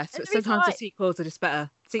 Yes. But sometimes the sequels are just better.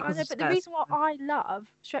 I know, but the reason why I love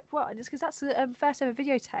Shrek 1 is because that's the first ever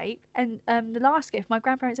videotape and the last gift my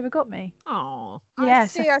grandparents ever got me. Oh.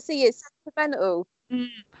 Yes. I see. It's sentimental.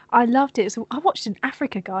 I loved it. So I watched it in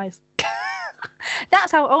Africa, guys.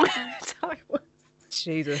 That's how old I was.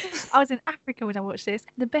 Jesus. I was in Africa when I watched this.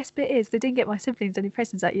 The best bit is they didn't get my siblings any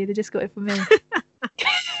presents that year. They just got it for me.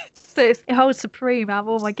 So it holds supreme out of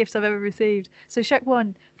all my gifts I've ever received. So Shrek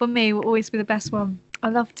 1 for me will always be the best one. I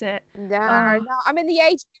loved it. No, I'm in the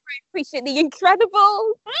age where I appreciate The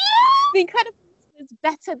Incredibles. The Incredibles is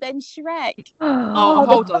better than Shrek. Oh,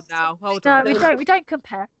 hold on now. Hold on. No, we don't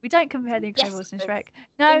compare. We don't compare The Incredibles and Shrek.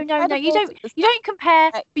 No. You don't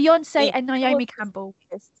compare Beyonce and Naomi Campbell.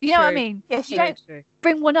 You know what I mean? Yes, you don't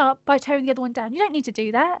bring one up by tearing the other one down. You don't need to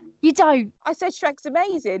do that. You don't. I said Shrek's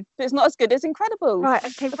amazing, but it's not as good as Incredibles. Right,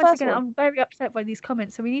 okay, once again, I'm very upset by these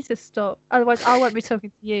comments, so we need to stop. Otherwise, I won't be talking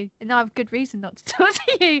to you. And I have good reason not to talk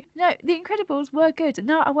to you. No, The Incredibles were good.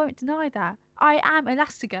 No, I won't deny that. I am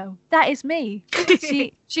Elastigirl. That is me.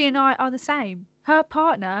 She and I are the same. Her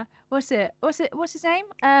partner, what's his name?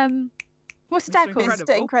 What's the dad called?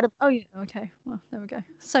 Mr. Incredible. Oh yeah, okay. Well, there we go.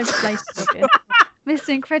 So placed. Mr.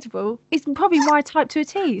 Incredible is probably my type to a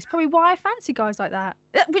T. It's probably why I fancy guys like that,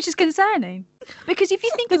 which is concerning. Because if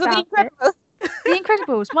you think about it, The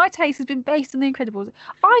Incredibles, my taste has been based on The Incredibles.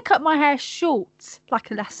 I cut my hair short like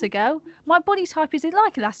Elastigirl. My body type is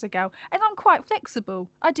like Elastigirl, and I'm quite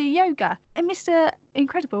flexible. I do yoga. And Mr.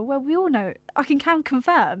 Incredible, well, we all know, I can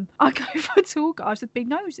confirm, I go for tall guys with big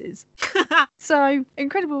noses. So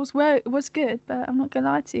Incredibles was good, but I'm not going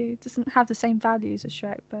to lie to you, it doesn't have the same values as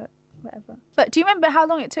Shrek, but whatever. But do you remember how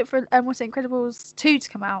long it took for Incredibles 2 to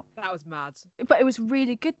come out? That was mad. But it was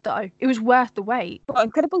really good, though. It was worth the wait. What,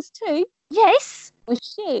 Incredibles 2? Yes. Oh,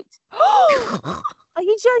 shit. Are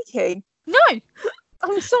you joking? No.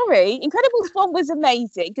 I'm sorry. Incredibles 1 was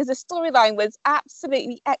amazing because the storyline was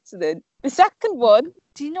absolutely excellent. The second one,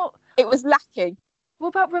 it was lacking. What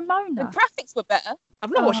about Ramona? The graphics were better. I've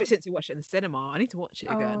not watched it since we watched it in the cinema. I need to watch it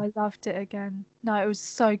again. Oh, I loved it again. No, it was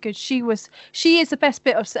so good. She is the best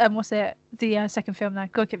bit of the second film now.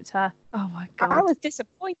 Gotta give it to her. Oh my god. I was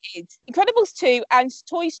disappointed. Incredibles 2 and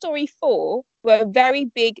Toy Story 4 were very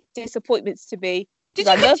big disappointments to me. Did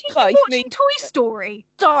you continue watching Toy Story?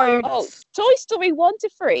 Don't. Oh, Toy Story 1 to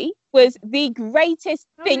 3 was the greatest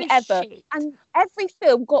thing ever. Shit. And every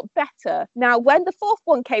film got better. Now, when the fourth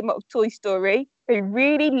one came up with Toy Story, they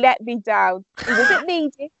really let me down. It wasn't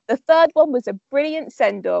needed. The third one was a brilliant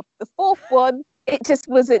send-off. The fourth one, it just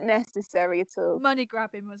wasn't necessary at all. Money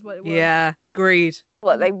grabbing was what it was. Yeah, greed.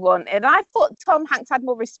 What they wanted. And I thought Tom Hanks had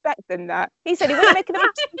more respect than that. He said he wasn't making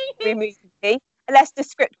a movie unless the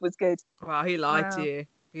script was good. Wow, he lied to you.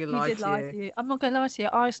 He lied to you. I'm not going to lie to you.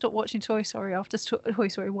 I stopped watching Toy Story after Toy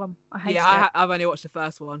Story 1. I hate it. Yeah, I've only watched the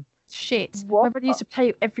first one. Shit. My brother used to play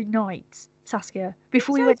it every night, Saskia,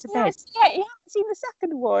 before we went to bed. Yeah, you haven't seen the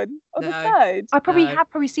second one or the third? I probably have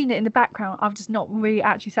seen it in the background. I've just not really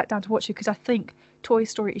actually sat down to watch it because I think Toy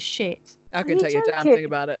Story is shit. I can tell you a damn thing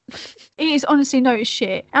about it. It is honestly no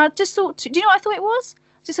shit. And I just thought, do you know what I thought it was?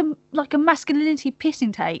 Just like a masculinity piss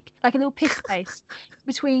intake, like a little piss face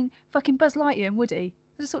between fucking Buzz Lightyear and Woody.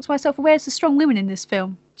 I just thought to myself, where's the strong women in this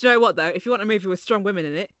film? Do you know what though? If you want a movie with strong women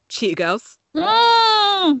in it, Cheetah Girls.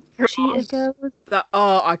 Cheetah Girls.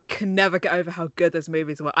 I can never get over how good those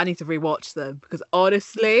movies were. I need to rewatch them because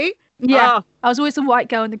honestly, I was always the white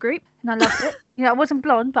girl in the group, and I loved it. I wasn't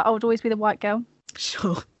blonde, but I would always be the white girl.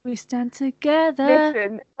 Sure. We stand together.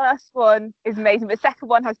 Listen, the first one is amazing, but the second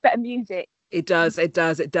one has better music. It does.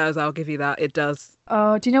 I'll give you that. It does.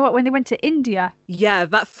 Oh, do you know what? When they went to India. Yeah,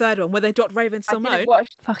 that third one where they dropped Raven Simone.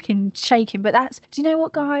 Fucking shaking. But do you know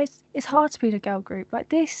what, guys? It's hard to be in a girl group like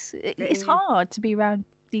this. It's hard to be around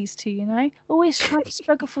these two, you know? Always trying to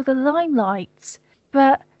struggle for the limelight.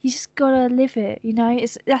 But you just gotta live it, you know?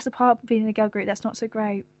 That's the part of being in a girl group that's not so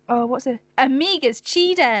great. Oh, what's it? Amigas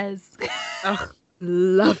Cheetahs. Oh,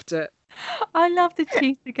 loved it. I love the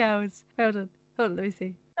Cheetah Girls. Hold on, let me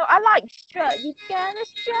see. No, I like Strut. You gonna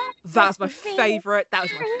strut? That's my favourite. That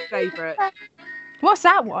was my favourite. What's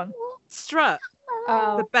that one? Strut.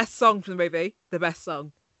 Oh. The best song from the movie. The best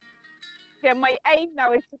song. Yeah, my aim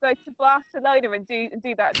now is to go to Barcelona and do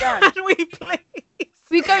that dance. Can we please?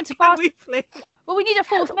 We're going to Barcelona. Can we please? Well, we need a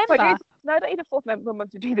fourth member. No, I don't need a fourth member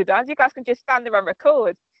to do the dance. You guys can just stand there and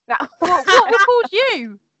record. Now, what called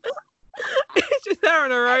you? It's just there on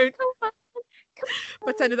her own.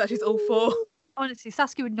 Pretending that she's all four. Honestly,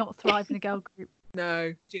 Saskia would not thrive in a girl group.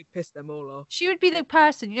 No, she'd piss them all off. She would be the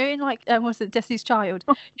person, you know, in like, what's it, Destiny's Child?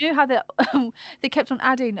 You know how they kept on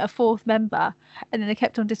adding a fourth member and then they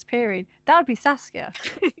kept on disappearing? That would be Saskia.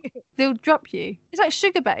 They'll drop you. It's like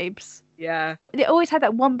Sugar Babes. Yeah. They always had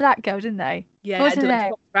that one black girl, didn't they? Yeah, wasn't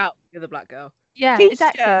it? About the other black girl. Yeah, Keisha.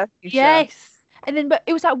 exactly. Yes. And then, but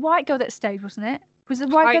it was that white girl that stayed, wasn't it? Was the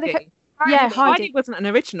white girl that kept... Yeah, Heidi wasn't an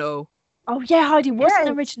original. Oh, yeah, Heidi was an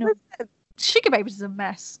original. Sugar Babes is a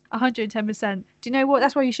mess. 110%. Do you know what?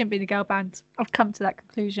 That's why you shouldn't be in a girl band. I've come to that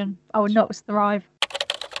conclusion. I would not thrive.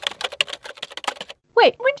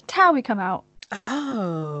 Wait, when did Towie come out?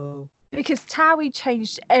 Oh. Because Towie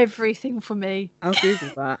changed everything for me. I'll Google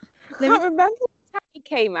that. I can't remember when Towie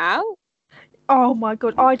came out. Oh my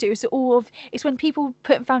god, I do. It's when people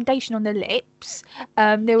put foundation on their lips.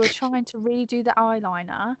 They were trying to redo the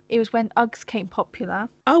eyeliner. It was when Uggs came popular.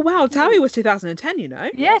 Oh wow, Towie was 2010, you know?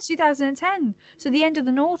 Yeah, 2010. So the end of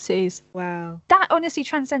the noughties. Wow. That honestly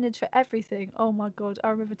transcended for everything. Oh my god,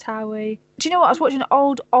 I remember Towie. Do you know what? I was watching an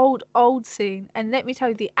old scene, and let me tell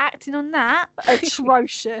you, the acting on that,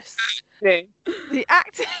 atrocious. The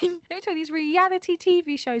acting, let me tell you, these reality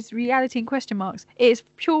TV shows, reality in question marks, it's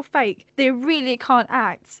pure fake. They really can't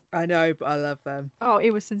act. I know, but I love them. Oh,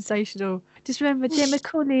 it was sensational. Just remember Gemma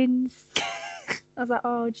Collins. I was like,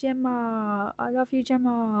 oh, Gemma, I love you,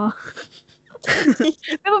 Gemma.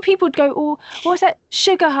 Remember people would go, oh, what's that?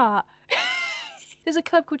 Sugar Hut. There's a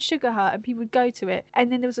club called Sugar Hut, and people would go to it.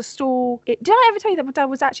 And then there was a stall. Did I ever tell you that my dad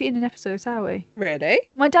was actually in an episode of Towie? Really?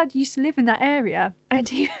 My dad used to live in that area, and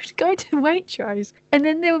he would go to Waitrose, and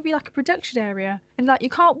then there would be like a production area, and like,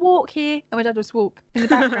 you can't walk here, and my dad would just walk in the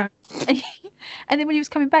background. And then when he was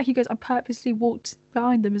coming back, he goes, I purposely walked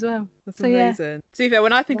behind them as well. That's amazing. Yeah. To be fair,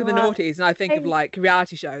 when I think of the noughties and I think of like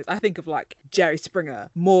reality shows, I think of like Jerry Springer,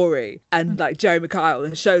 Maury, and like Joe McKyle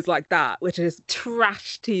and shows like that, which is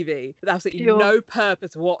trash TV with absolutely no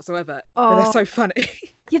purpose whatsoever. But they're so funny.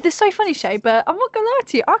 Yeah, they're so funny, Shay, but I'm not gonna lie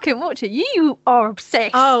to you, I can watch it. You are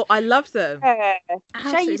obsessed. Oh, I love them.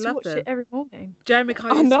 Shay used to watch it every morning. Joe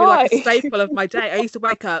McKyle used to be like a staple of my day. I used to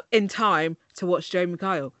wake up in time to watch Joe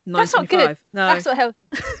McKyle. That's not good. No. That's not healthy.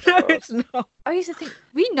 No, it's not. I used to think,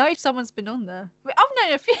 we know someone's been on there. I've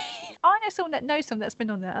known a few. I know someone that knows someone that's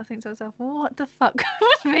been on there. I think to myself, what the fuck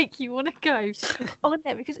would make you want to go on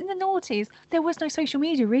there? Because in the noughties, there was no social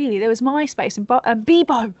media really. There was MySpace and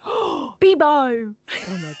Bebo. Bebo.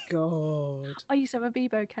 Oh my god. I used to have a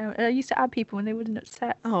Bebo account, and I used to add people when they wouldn't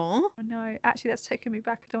accept. Oh no, actually, that's taken me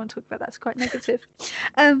back. I don't want to talk about that. It's quite negative.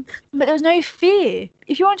 But there was no fear.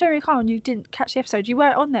 If you were on Jerry Kyle and you didn't catch the episode, you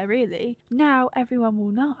weren't on there really. Now everyone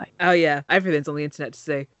will know. Oh yeah, everything's on the internet to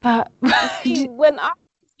see. But when I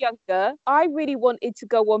was younger, I really wanted to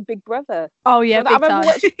go on Big Brother. Oh yeah, big time.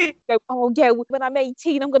 Go, oh yeah, when I'm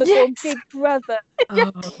 18, I'm gonna go on Big Brother.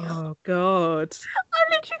 Oh god. I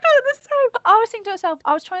literally thought the same. I was thinking to myself,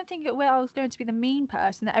 I was trying to think of where I was going to be the mean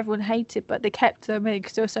person that everyone hated, but they kept them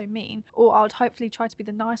because they were so mean. Or I would hopefully try to be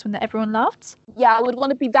the nice one that everyone loved. Yeah, I would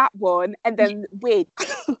want to be that one and then win.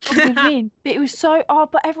 Mean. But it was so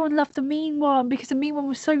but everyone loved the mean one because the mean one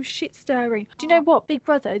was so shit stirring. Do you know what? Big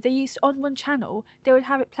Brother, they used on one channel, they would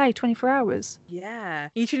have it play 24 hours. Yeah.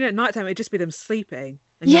 You tune in at night time, it'd just be them sleeping.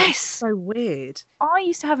 And yes. So weird. I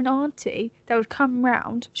used to have an auntie that would come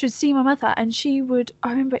round. She would see my mother, and she would.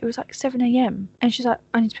 I remember it was like 7 a.m. and she's like,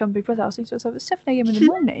 "I need to be on Big Brother." I was thinking to myself, it's 7 a.m. in the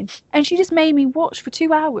morning, and she just made me watch for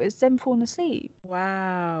 2 hours, then falling asleep.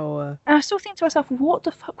 Wow. And I still think to myself, what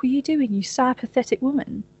the fuck were you doing, you sad, pathetic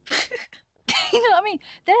woman? You know what I mean?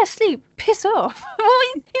 They're asleep. Piss off. You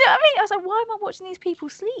know what I mean? I was like, why am I watching these people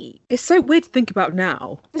sleep? It's so weird to think about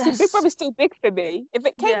now. Listen, Big Brother's still big for me. If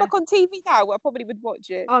it came back on TV now, I probably would watch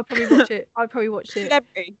it. I'd probably watch it.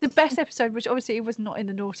 The best episode, which obviously it was not in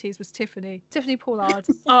the noughties, was Tiffany Pollard.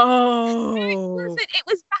 Oh. It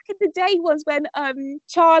was back in the day was when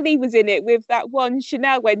Charlie was in it with that one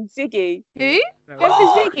Chanel and Ziggy. Who? Remember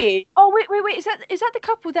Ziggy? Oh wait, is that the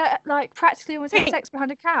couple that like practically almost had sex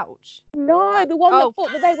behind a couch? No, the one that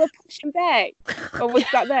thought that they were pushing back. Or was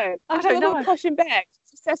that them? I don't know. They were pushing back.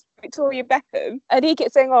 Successful Victoria Beckham, and he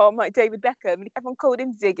kept saying, "Oh, I'm like David Beckham," and everyone called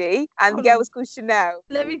him Ziggy, and the girl was called Chanel.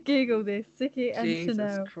 Let me Google this. Ziggy and Jesus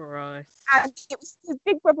Chanel. Christ. And it was his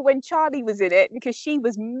Big Brother when Charlie was in it because she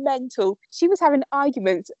was mental. She was having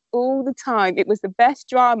arguments all the time. It was the best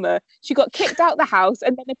drama. She got kicked out the house,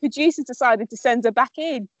 and then the producers decided to send her back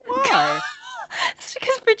in. Why? It's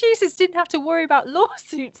because producers didn't have to worry about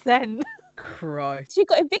lawsuits then. Christ. She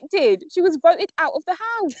got evicted. She was voted out of the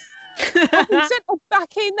house. And he sent her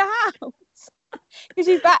back in the house because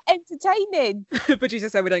she's that entertaining. But she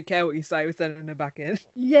just said, we don't care what you say, we're sending her back in.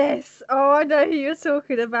 Yes. Oh, I know who you're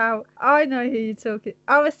talking about. I'm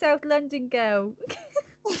a South London girl.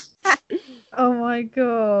 Oh my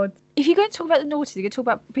god. If you're going to talk about the noughties, you're going to talk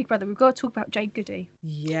about Big Brother, we've got to talk about Jade Goody.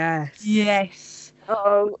 Yes.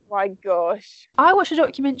 Oh my gosh. I watched a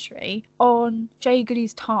documentary on Jade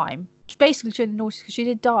Goody's time, basically during the noughties, because she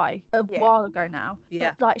did die a while ago now.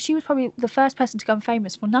 Yeah. But, like, she was probably the first person to become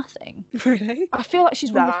famous for nothing. Really? I feel like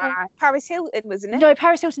she's one of the Paris Hilton, wasn't it? No,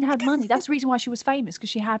 Paris Hilton had money. That's the reason why she was famous, because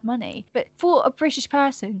she had money. But for a British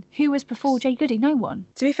person, who was before Jade Goody? No one.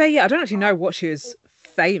 To be fair, yeah, I don't actually know what she was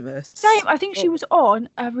famous. Same. I think she was on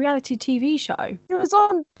a reality TV show. She was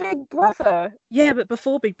on Big Brother. Yeah, but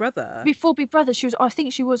before Big Brother. Before Big Brother, I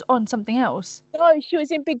think she was on something else. No, she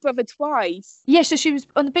was in Big Brother twice. Yeah, so she was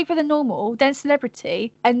on the Big Brother normal, then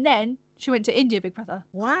Celebrity, and then she went to India Big Brother.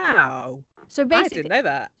 Wow. So basically, I didn't know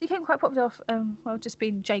that. She became quite popular off, just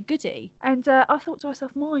being Jay Goody. And I thought to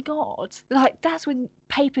myself, my God, like that's when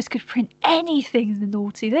papers could print anything in the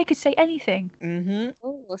naughty. They could say anything. Mm-hmm.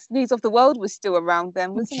 Oh, News of the World was still around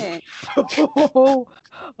then, wasn't it?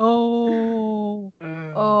 Oh,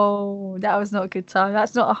 that was not a good time.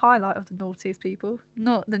 That's not a highlight of the naughties, people.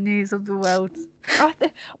 Not the News of the World.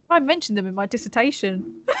 I mentioned them in my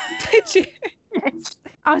dissertation. Did you? Yes.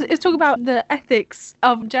 I was talking about the ethics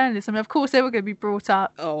of journalism. Of course, they were going to be brought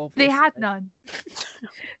up. Oh, they had none.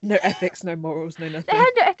 No ethics, no morals, no nothing. They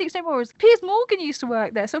had no ethics, no morals. Piers Morgan used to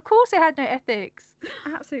work there, so of course they had no ethics.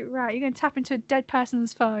 Absolute right. You're going to tap into a dead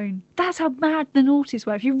person's phone. That's how mad the noughties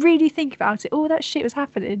were. If you really think about it, all that shit was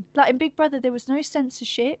happening. Like in Big Brother, there was no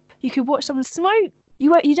censorship. You could watch someone smoke.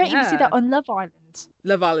 You don't even see that on Love Island.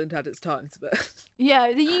 Love Island had its times, but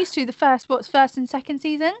yeah, they used to. The first and second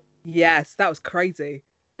season. Yes, that was crazy.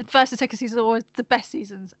 The first and second season are always the best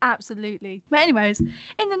seasons, absolutely. But anyways,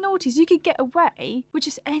 in the noughties, you could get away with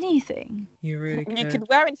just anything. You really could. You could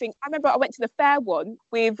wear anything. I remember I went to the fair one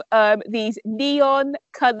with these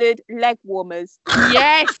neon-coloured leg warmers.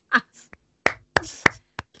 Yes!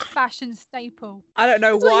 Fashion staple. I don't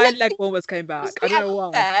know why leg warmers came back. I don't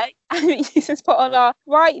know why. And we used to put on our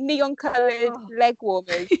bright neon-coloured leg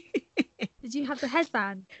warmers. Did you have the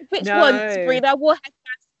headband? Which one, Sabrina? I wore headbands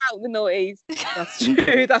out the noise. That's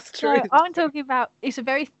true. That's true. So I'm talking about, it's a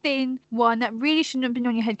very thin one that really shouldn't have been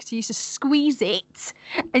on your head because you used to squeeze it.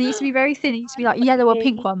 And it used to be very thin. It used to be like yellow or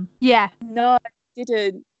pink one. Yeah. No, I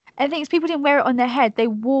didn't. I think people didn't wear it on their head. They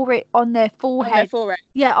wore it on their forehead.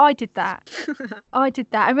 Yeah, I did that. I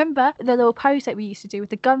remember the little pose that we used to do with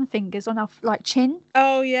the gun fingers on our chin.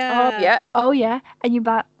 Oh yeah. Oh yeah. And you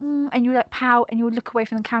like, and you like pout, and you would look away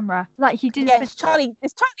from the camera, like you did. Yeah, it's Charlie's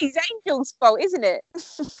Angel's fault, isn't it?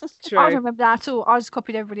 True. I don't remember that at all. I just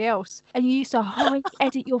copied everybody else. And you used to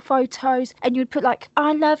edit your photos, and you'd put like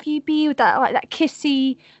 "I love you, B" with that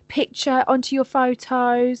kissy picture onto your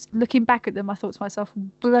photos. Looking back at them, I thought to myself,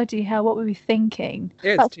 bloody hell, what were we thinking?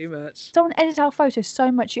 It's too much. Someone edited our photos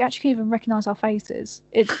so much you actually can't even recognise our faces.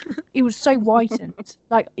 It was so whitened.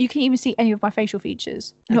 Like you can't even see any of my facial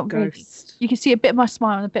features. Not really. You can see a bit of my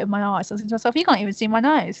smile and a bit of my eyes. I was thinking to myself, you can't even see my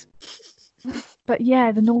nose. But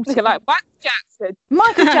yeah, the naughty. Looking like Michael Jackson.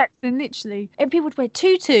 Michael Jackson, literally. And people would wear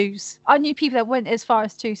tutus. I knew people that went as far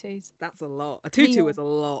as tutus. That's a lot. A tutu is a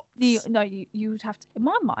lot. No, you would have to. In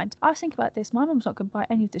my mind, I was thinking about this. My mum's not going to buy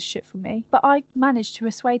any of this shit from me. But I managed to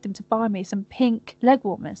persuade them to buy me some pink leg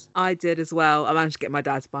warmers. I did as well. I managed to get my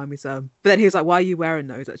dad to buy me some. But then he was like, why are you wearing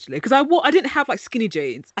those actually? Because I didn't have like skinny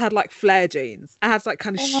jeans. I had like flare jeans. I had to like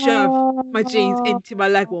kind of shove my jeans into my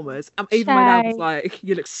leg warmers. And even my dad was like,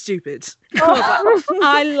 you look stupid. I was like,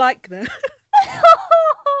 I like them.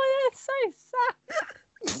 Oh, that's so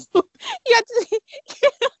sad. You had to...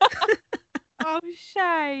 Oh,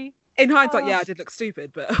 Shay. In hindsight, yeah, I did look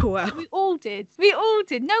stupid, but oh well. We all did.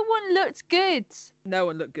 No one looked good. No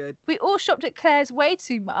one looked good. We all shopped at Claire's way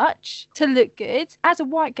too much to look good. As a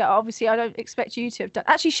white girl, obviously, I don't expect you to have done.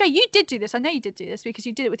 Actually, Shay, you did do this. I know you did do this because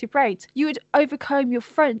you did it with your braids. You would overcomb your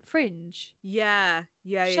front fringe. Yeah.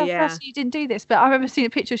 Shay, you didn't do this, but I remember seeing a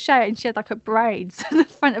picture of Shay and she had like her braids in the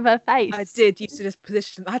front of her face. I did. Used to just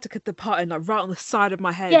position. I had to cut the part in like right on the side of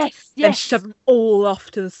my head. Yes. And shove them all off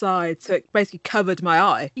to the side, so it basically covered my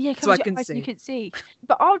eye. Yeah, so I can see. You can see.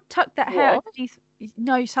 But I'll tuck that hair underneath.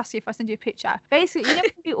 No, Sassy, if I send you a picture. Basically, you know,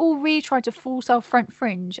 we all really tried to force our front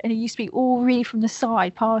fringe and it used to be all really from the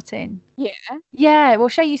side parting. Yeah. Yeah, well,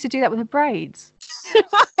 Shay used to do that with her braids.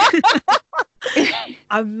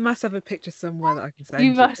 I must have a picture somewhere that I can send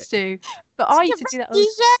you. Must do. But I used to do that. It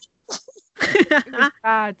was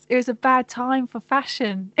bad. It was a bad time for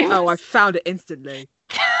fashion. I found it instantly.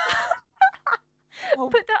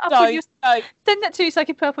 Put that up on your... Send that to us so I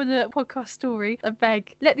can put up on the podcast story. I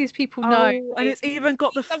beg. Let these people know. And it's even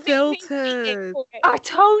got the filters. I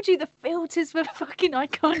told you the filters were fucking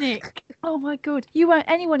iconic. Oh my god. You weren't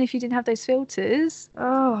anyone if you didn't have those filters.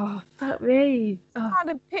 Oh, fuck me. I'm trying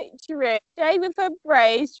to picture it. Jay with her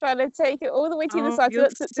braids trying to take it all the way to the side to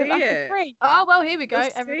look like a free. Oh, well, here we go.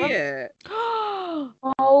 You'll everyone. see it.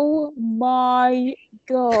 Oh my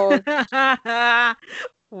god.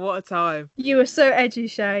 What a time. You were so edgy,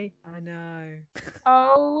 Shay. I know.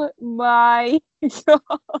 Oh my god.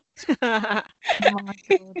 Oh my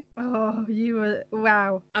god. Oh, you were,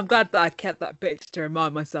 wow. I'm glad that I kept that picture to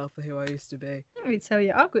remind myself of who I used to be. Let me tell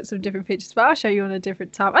you, I've got some different pictures, but I'll show you on a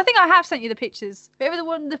different time. I think I have sent you the pictures.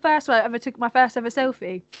 Remember the first one I ever took my first ever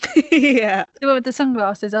selfie? Yeah. The one with the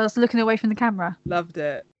sunglasses. I was looking away from the camera. Loved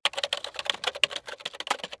it.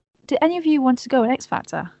 Did any of you want to go on X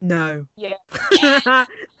Factor? No. Yeah. Oh,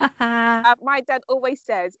 My dad always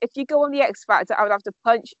says, if you go on the X Factor, I would have to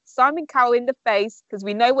punch Simon Cowell in the face because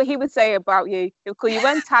we know what he would say about you. He'll call you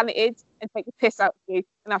untalented and take the piss out of you,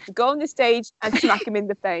 and have to go on the stage and smack him in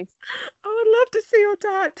the face. I would love to see your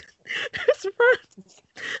dad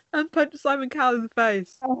and punch Simon Cowell in the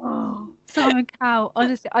face. Oh, Simon Cowell.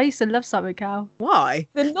 Honestly, I used to love Simon Cowell. Why?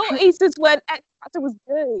 The noughties was when X Factor was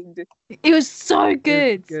good. It was so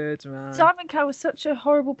good. Good, man. Simon Cowell was such a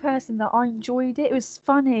horrible person that I enjoyed it. It was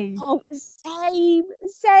funny. Oh, same.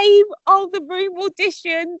 Oh, the room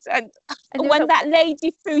auditions and And when that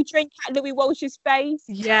lady threw drink at Louis Walsh's face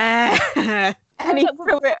Yeah. and he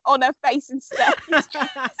threw it on her face instead.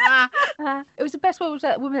 It was the best one. Was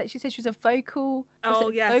that woman that she said she was a vocal? Oh,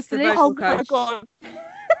 yes, the vocalist? vocal Oh my coach. god.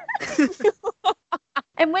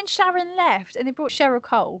 And when Sharon left and they brought Cheryl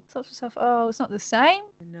Cole, I thought to myself, oh, it's not the same.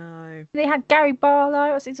 No. They had Gary Barlow.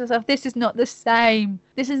 I was thinking to myself, this is not the same.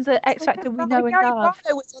 This is the X Factor we know and Gary love.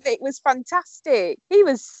 Barlow was on it. It was fantastic. He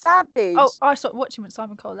was savage. Oh, I stopped watching when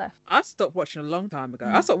Simon Cole left. I stopped watching a long time ago.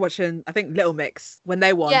 I stopped watching, I think, Little Mix when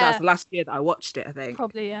they won. Yeah. That was the last year that I watched it, I think.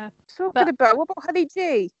 Probably, yeah. Talking about, what about Honey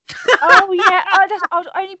G? Oh, yeah. I would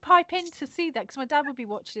only pipe in to see that because my dad would be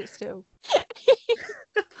watching it still.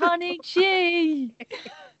 Honey G.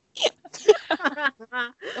 I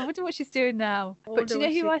wonder what she's doing now. But do you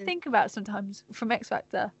know who I think about sometimes from X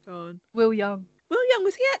Factor? Go on. Will Young. Will Young,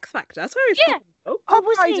 was he X Factor? That's where he's Yeah. from. Oh,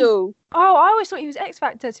 was he? Idol. Oh, I always thought he was X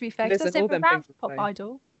Factor, to be fair. Because I Listen, all said them around things Pop are the same.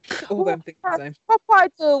 Idol. All them things the same. Pop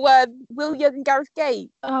Idol, Will Young and Gareth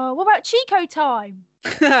Gates. Oh, what about Chico Time?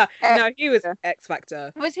 No, he was X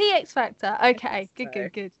Factor. Was he X Factor? Okay, so.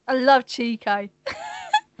 good. I love Chico.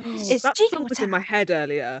 It's That Chico song was time. in my head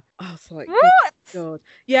earlier. I was like, What? God.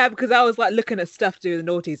 Yeah, because I was like looking at stuff to do with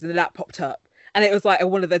the noughties and then that popped up. And it was like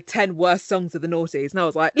one of the 10 worst songs of the noughties. And I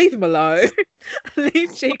was like, leave him alone.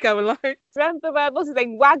 Leave Chico alone. Remember, what's his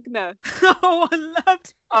name? Wagner. Oh, I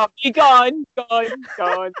loved Oh, you gone.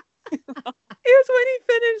 it was when he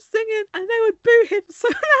finished singing and they would boo him so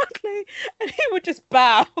loudly and he would just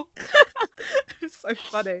bow. It was so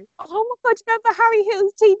funny. Oh my god, do you remember Harry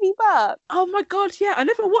Hill's TV Bap? Oh my God, yeah. I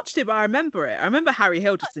never watched it, but I remember it. I remember Harry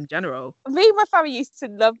Hill just in general. Me and my family used to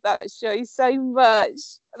love that show so much.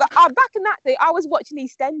 Back in that day, I was watching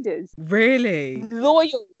EastEnders. Really?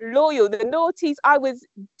 Loyal. The noughties, I was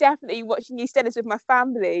definitely watching EastEnders with my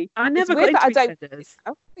family. I never weird got that into EastEnders.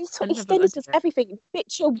 Oh, I never got EastEnders into was it. everything.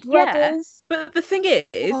 Mitchell Brothers. But the thing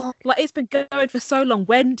is, Oh. like, it's been going for so long.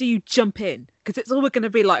 When do you jump in? Because it's always going to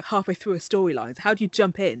be like halfway through a storyline. So how do you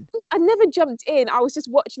jump in? I never jumped in. I was just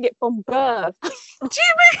watching it from birth. Do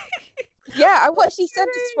you mean? Yeah, I watched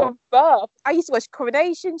EastEnders from birth. I used to watch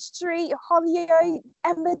Coronation Street, Hollyoake,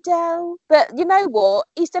 Emmerdale. But you know what?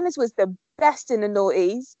 EastEnders was the best in the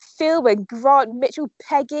noughties. Phil and Grant, Mitchell,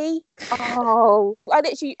 Peggy. Oh, I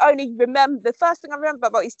literally only remember, the first thing I remember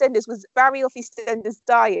about EastEnders was Barry off EastEnders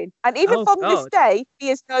dying. And even Oh, from this God. day, he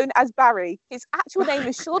is known as Barry. His actual name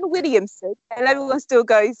is Sean Williamson. And everyone still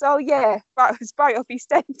goes, oh yeah, that was Barry off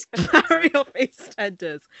EastEnders. Harry off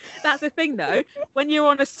EastEnders. That's the thing, though. When you're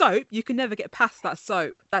on a soap, you can never get past that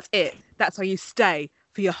soap. That's it. That's how you stay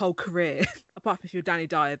for your whole career. Apart from if you're Danny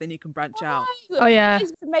Dyer, then you can branch out. Oh, yeah.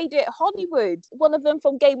 He's made it Hollywood. One of them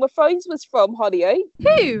from Game of Thrones was from Hollyoake.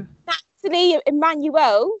 Who? Natalie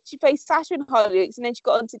Emmanuel. She plays Sasha in Hollyoake, and then she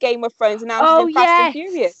got onto Game of Thrones, and now Oh, she's in Fast and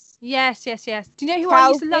Furious. Yes. Do you know who I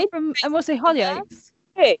used to love Calvin. from, and what's it, Hollyoake?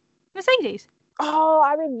 Hey. Mercedes. Oh,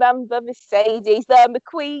 I remember Mercedes, the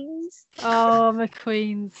McQueens. Oh,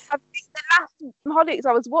 McQueen's. I think the last Hollyoakes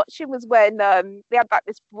I was watching was when they had like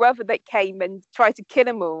this brother that came and tried to kill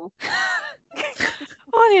them all.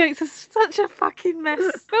 Hollyoaks is such a fucking mess.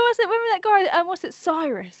 Where was it? Remember that guy? Was it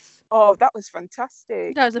Cyrus? Oh, that was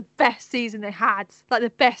fantastic. That was the best season they had. Like the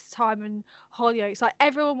best time in Hollyoaks. Like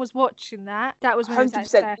everyone was watching that. That was when it was at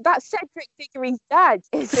its 100%. best. That's Cedric Diggory's dad,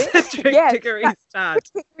 is it? Cedric Yes, Diggory's that's dad.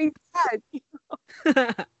 Cedric Diggory's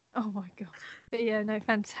dad. Oh my god. But yeah, no,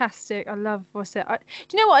 fantastic. I love what's it.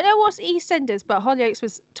 Do you know what? I know what's EastEnders, but Hollyoaks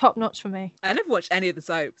was top notch for me. I never watched any of the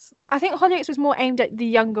soaps. I think Hollyoaks was more aimed at the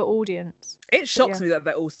younger audience. It shocks me that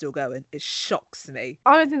they're all still going. It shocks me.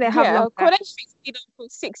 I don't think they have long. Coronation been on for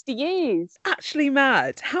 60 years. Actually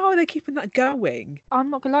mad. How are they keeping that going? I'm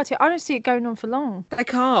not gonna lie to you. I don't see it going on for long. They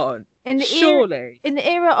can't. Surely. In the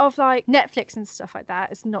era of like Netflix and stuff like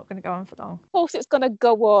that, it's not going to go on for long. Of course, it's going to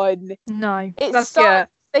go on. No.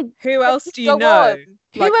 Who else do you know?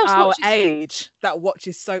 Like who else our watches age that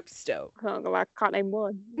watches soaps still? I can't name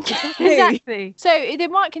one. Exactly. So they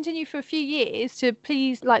might continue for a few years to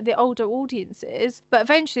please like the older audiences, but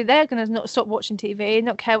eventually they're going to not stop watching TV and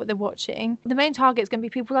not care what they're watching. The main target is going to be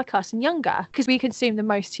people like us and younger because we consume the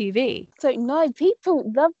most TV. So no,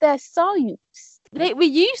 people love their soaps. We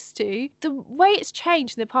used to. The way it's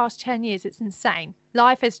changed in the past 10 years, it's insane.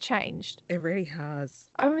 Life has changed. It really has.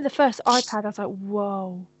 I remember the first iPad, I was like,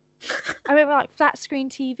 whoa. I remember like flat screen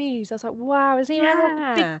TVs. I was like, wow, is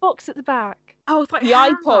there a big box at the back? Oh, it's like the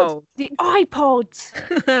iPod. The iPods.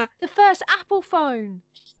 The first Apple phone.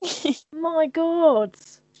 My God.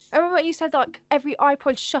 I remember you said like every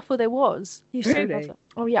iPod shuffle there was. Really?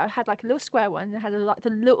 Oh yeah, I had like a little square one and I had like the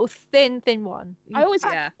little thin one. I always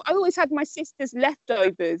had my sister's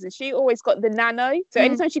leftovers and she always got the nano. So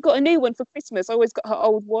anytime she got a new one for Christmas, I always got her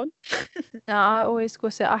old one. No, I always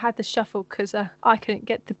was it. I had the shuffle because I couldn't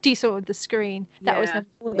get the decent with the screen. That was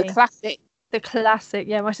the classic. The classic,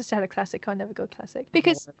 yeah. My sister had a classic. I never got a classic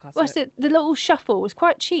because the little shuffle was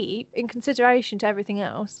quite cheap in consideration to everything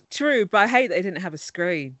else. True, but I hate that it didn't have a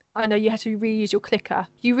screen. I know you had to reuse your clicker.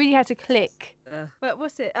 You really had to click. But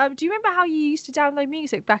what's it? Do you remember how you used to download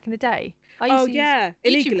music back in the day? Illegally. Yeah,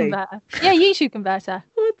 YouTube converter.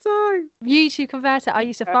 What time? YouTube converter. I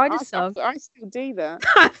used to find a song. I still do that.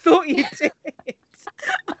 I thought you did.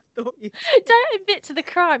 Don't admit to the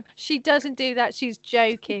crime. She doesn't do that. She's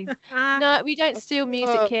joking. No, we don't steal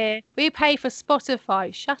music here. We pay for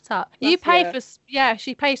Spotify. Shut up. You pay for... Yeah,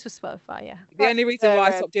 she pays for Spotify, yeah. The only reason why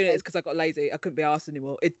I stopped doing it is because I got lazy. I couldn't be arsed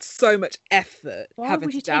anymore. It's so much effort having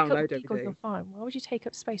to download everything. On your phone? Why would you take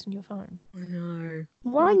up space on your phone? I know.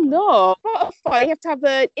 Why not? Spotify, you have to have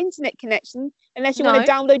an internet connection unless you want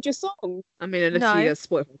to download your song. I mean, unless you have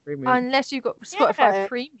Spotify Premium. Unless you've got Spotify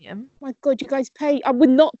Premium. My God, you guys pay. I would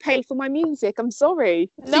not pay for my music. I'm sorry.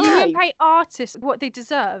 So you don't pay artists what they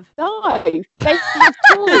deserve? No. They have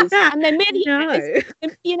tours and they're millionaires.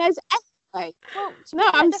 Millionaires anyway. Well, no,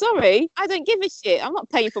 I'm sorry. I don't give a shit. I'm not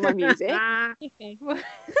paying for my music. Okay.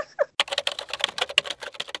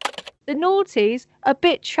 The noughties, a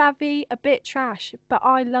bit travy, a bit trash, but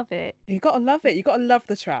I love it. You gotta love it. You gotta love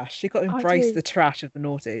the trash. You gotta embrace the trash of the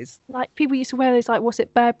noughties. Like people used to wear those, like, what's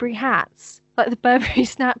it, Burberry hats, like the Burberry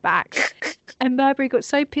snapbacks. And Burberry got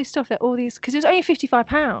so pissed off that all these, because it was only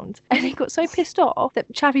 £55, and they got so pissed off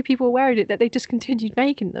that chavvy people were wearing it that they discontinued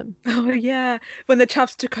making them. Oh yeah, when the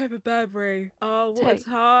chavs took over Burberry. Oh, what a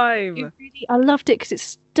time! I loved it because it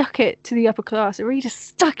stuck it to the upper class. It really just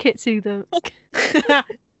stuck it to them.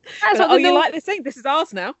 You like this thing? This is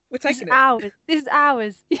ours now. We're taking it. This is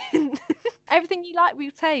ours. Everything you like,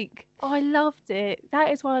 we'll take. Oh, I loved it.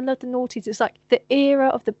 That is why I love the noughties. It's like the era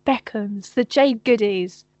of the Beckhams, the Jade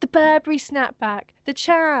Goodies, the Burberry snapback, the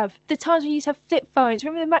chav, the times when you used to have flip phones.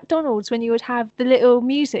 Remember the McDonald's when you would have the little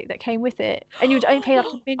music that came with it and you would only pay like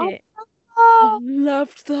a minute? I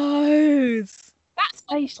loved those.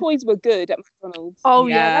 Toys were good at McDonald's. Oh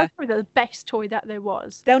yeah, that's probably the best toy that there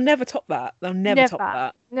was. They'll never top that. They'll never top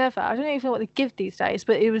that. Never. I don't even know what they give these days,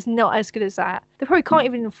 but it was not as good as that. They probably can't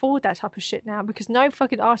even afford that type of shit now because no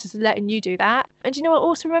fucking artist is letting you do that. And do you know what I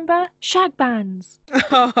also remember? Shag bands.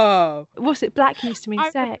 Oh. What's it? Black used to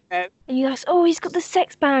mean sex. And you're like, oh, he's got the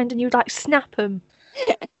sex band, and you'd like snap them.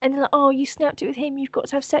 And then like, oh, you snapped it with him, you've got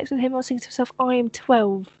to have sex with him. I was thinking to myself, I am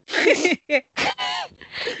 12.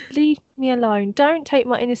 Leave me alone. Don't take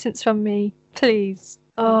my innocence from me, please.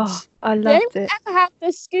 Oh, I loved it. Ever have the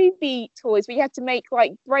Scooby toys where you had to make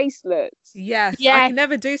like bracelets? Yes. I can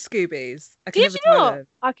never do Scoobies. Did you not?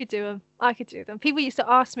 I could do them. People used to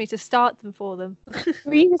ask me to start them for them.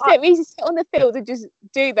 we used to sit on the field and just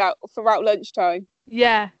do that throughout lunchtime.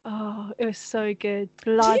 Yeah. Oh, it was so good.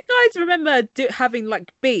 Do you guys remember having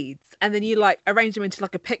like beads and then you like arrange them into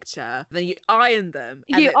like a picture, then you iron them?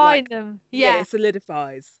 You iron them. Yeah. It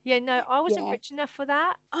solidifies. Yeah, no, I wasn't rich enough for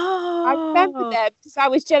that. Oh. I remember them because I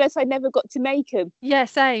was jealous I never got to make them. Yeah,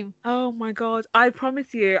 same. Oh my God. I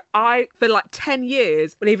promise you, for like 10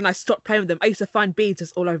 years, when even I stopped playing with them, I used to find beads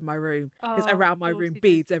just all over my room. Just around my room,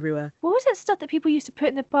 beads everywhere. What was that stuff that people used to put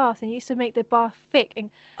in the bath and used to make the bath thick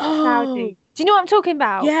and cloudy? Do you know what I'm talking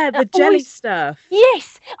about? Yeah, the jelly stuff.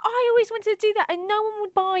 Yes, I always wanted to do that, and no one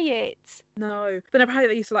would buy it. No, but apparently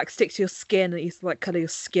they used to like stick to your skin, and it used to like colour your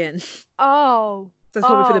skin. Oh. So it's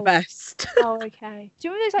probably for the best. Oh, okay. Do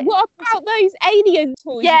you remember those? Like, what about those alien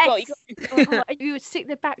toys? Yes. You got? And you would stick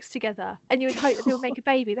their backs together, and you would hope that they would make a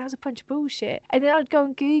baby. That was a bunch of bullshit. And then I'd go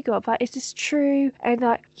on Google, like, is this true? And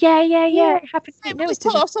like, yeah, it happened. I was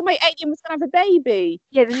told my alien was gonna have a baby.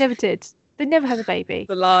 Yeah, they never did. They never had a baby.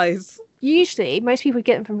 The lies. Usually, most people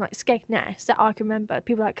get them from like Skegness, that I can remember.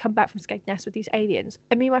 People like come back from Skegness with these aliens.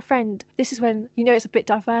 And me and my friend, this is when, you know, it's a bit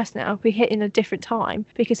diverse now. We hit in a different time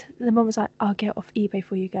because the mum was like, I'll get it off eBay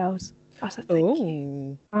for you girls. I was like, thank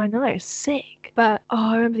you. I know, it's sick. But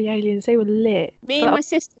I remember the aliens, they were lit. Me and my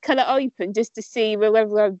sister cut it open just to see whether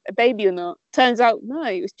we had a baby or not. Turns out, no,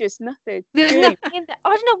 it was just nothing. There's nothing in there.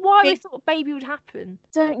 I don't know why we thought a baby would happen.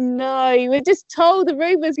 Don't know. We're just told the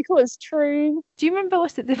rumours because it's true. Do you remember I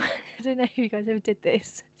don't know if you guys ever did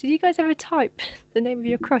this. Did you guys ever type the name of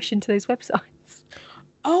your crush into those websites?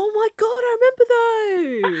 Oh my god, I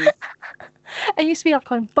remember those. It used to be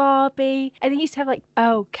like on Barbie, and they used to have like,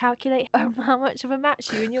 calculate how much of a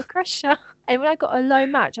match you and your crush are. And when I got a low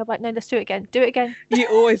match, I'm like, no, let's do it again. Do it again. You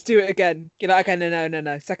always do it again. You're like, okay,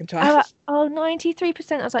 no, second try. I'm like,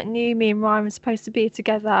 93%. I was like, knew me and Ryan were supposed to be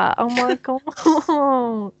together. Oh my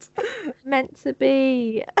god. Meant to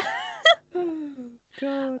be.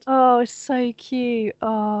 God. Oh, it's so cute.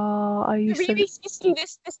 Oh, I used to do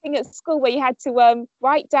this thing at school where you had to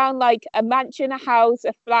write down like a mansion, a house,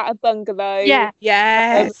 a flat, a bungalow. Yeah.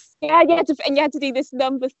 Yes. You had to do this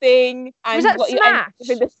number thing. And was that what Smash?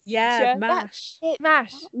 Yeah, Mash.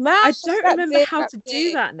 Mash. I don't remember how to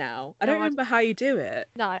do that now. I don't remember how you do it.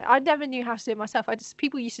 No, I never knew how to do it myself.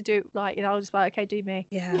 People used to do it like, I was just like, okay, do me.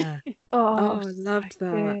 Yeah. Oh, I loved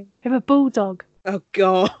that. We have a bulldog. Oh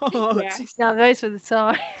god. Yes. No, those were the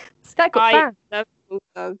times. That got banned. Love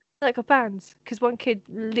bulldog. That got banned because one kid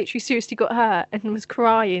literally seriously got hurt and was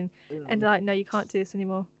crying, and they're like, no, you can't do this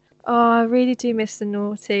anymore. Oh, I really do miss the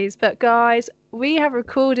naughties. But guys, we have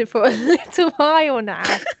recorded for a little while now.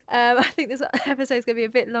 I think this episode is going to be a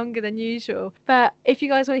bit longer than usual. But if you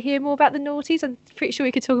guys want to hear more about the naughties, I'm pretty sure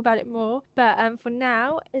we could talk about it more. But for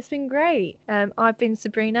now, it's been great. I've been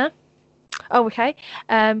Sabrina. Oh, okay.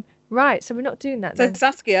 Right, so we're not doing that then. So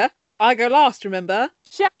Saskia, I go last, remember?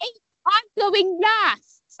 Shay, I'm going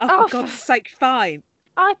last. Oh, for God's sake, fine.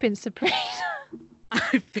 I've been Sabrina.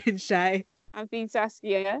 I've been Shay. I've been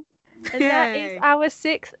Saskia. And that is our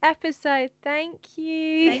 6th episode. Thank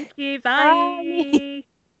you. Thank you. Bye.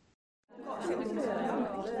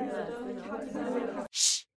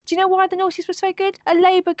 Do you know why the naughties were so good? A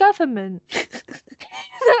Labour government.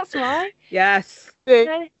 That's why. Yes. You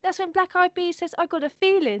know, that's when Black Eyed Peas says, I got a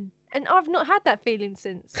feeling. And I've not had that feeling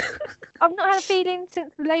since. I've not had a feeling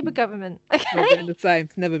since the Labour government. Okay? Never been the same.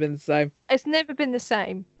 It's never been the same. It's never been the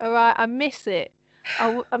same. All right, I miss it.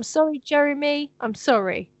 I'm sorry, Jeremy. I'm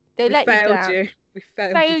sorry. They let you down. We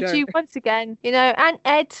failed you once again, you know, and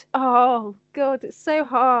Ed. Oh God, it's so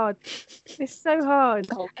hard. It's so hard.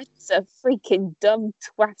 Oh, Ed's a freaking dumb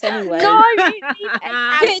twat anyway. No,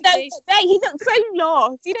 he looked so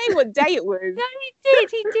lost. You know what day it was? No,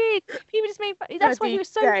 he did. People just made fun. That's why he was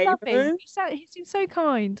so loving. He seemed so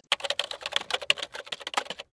kind.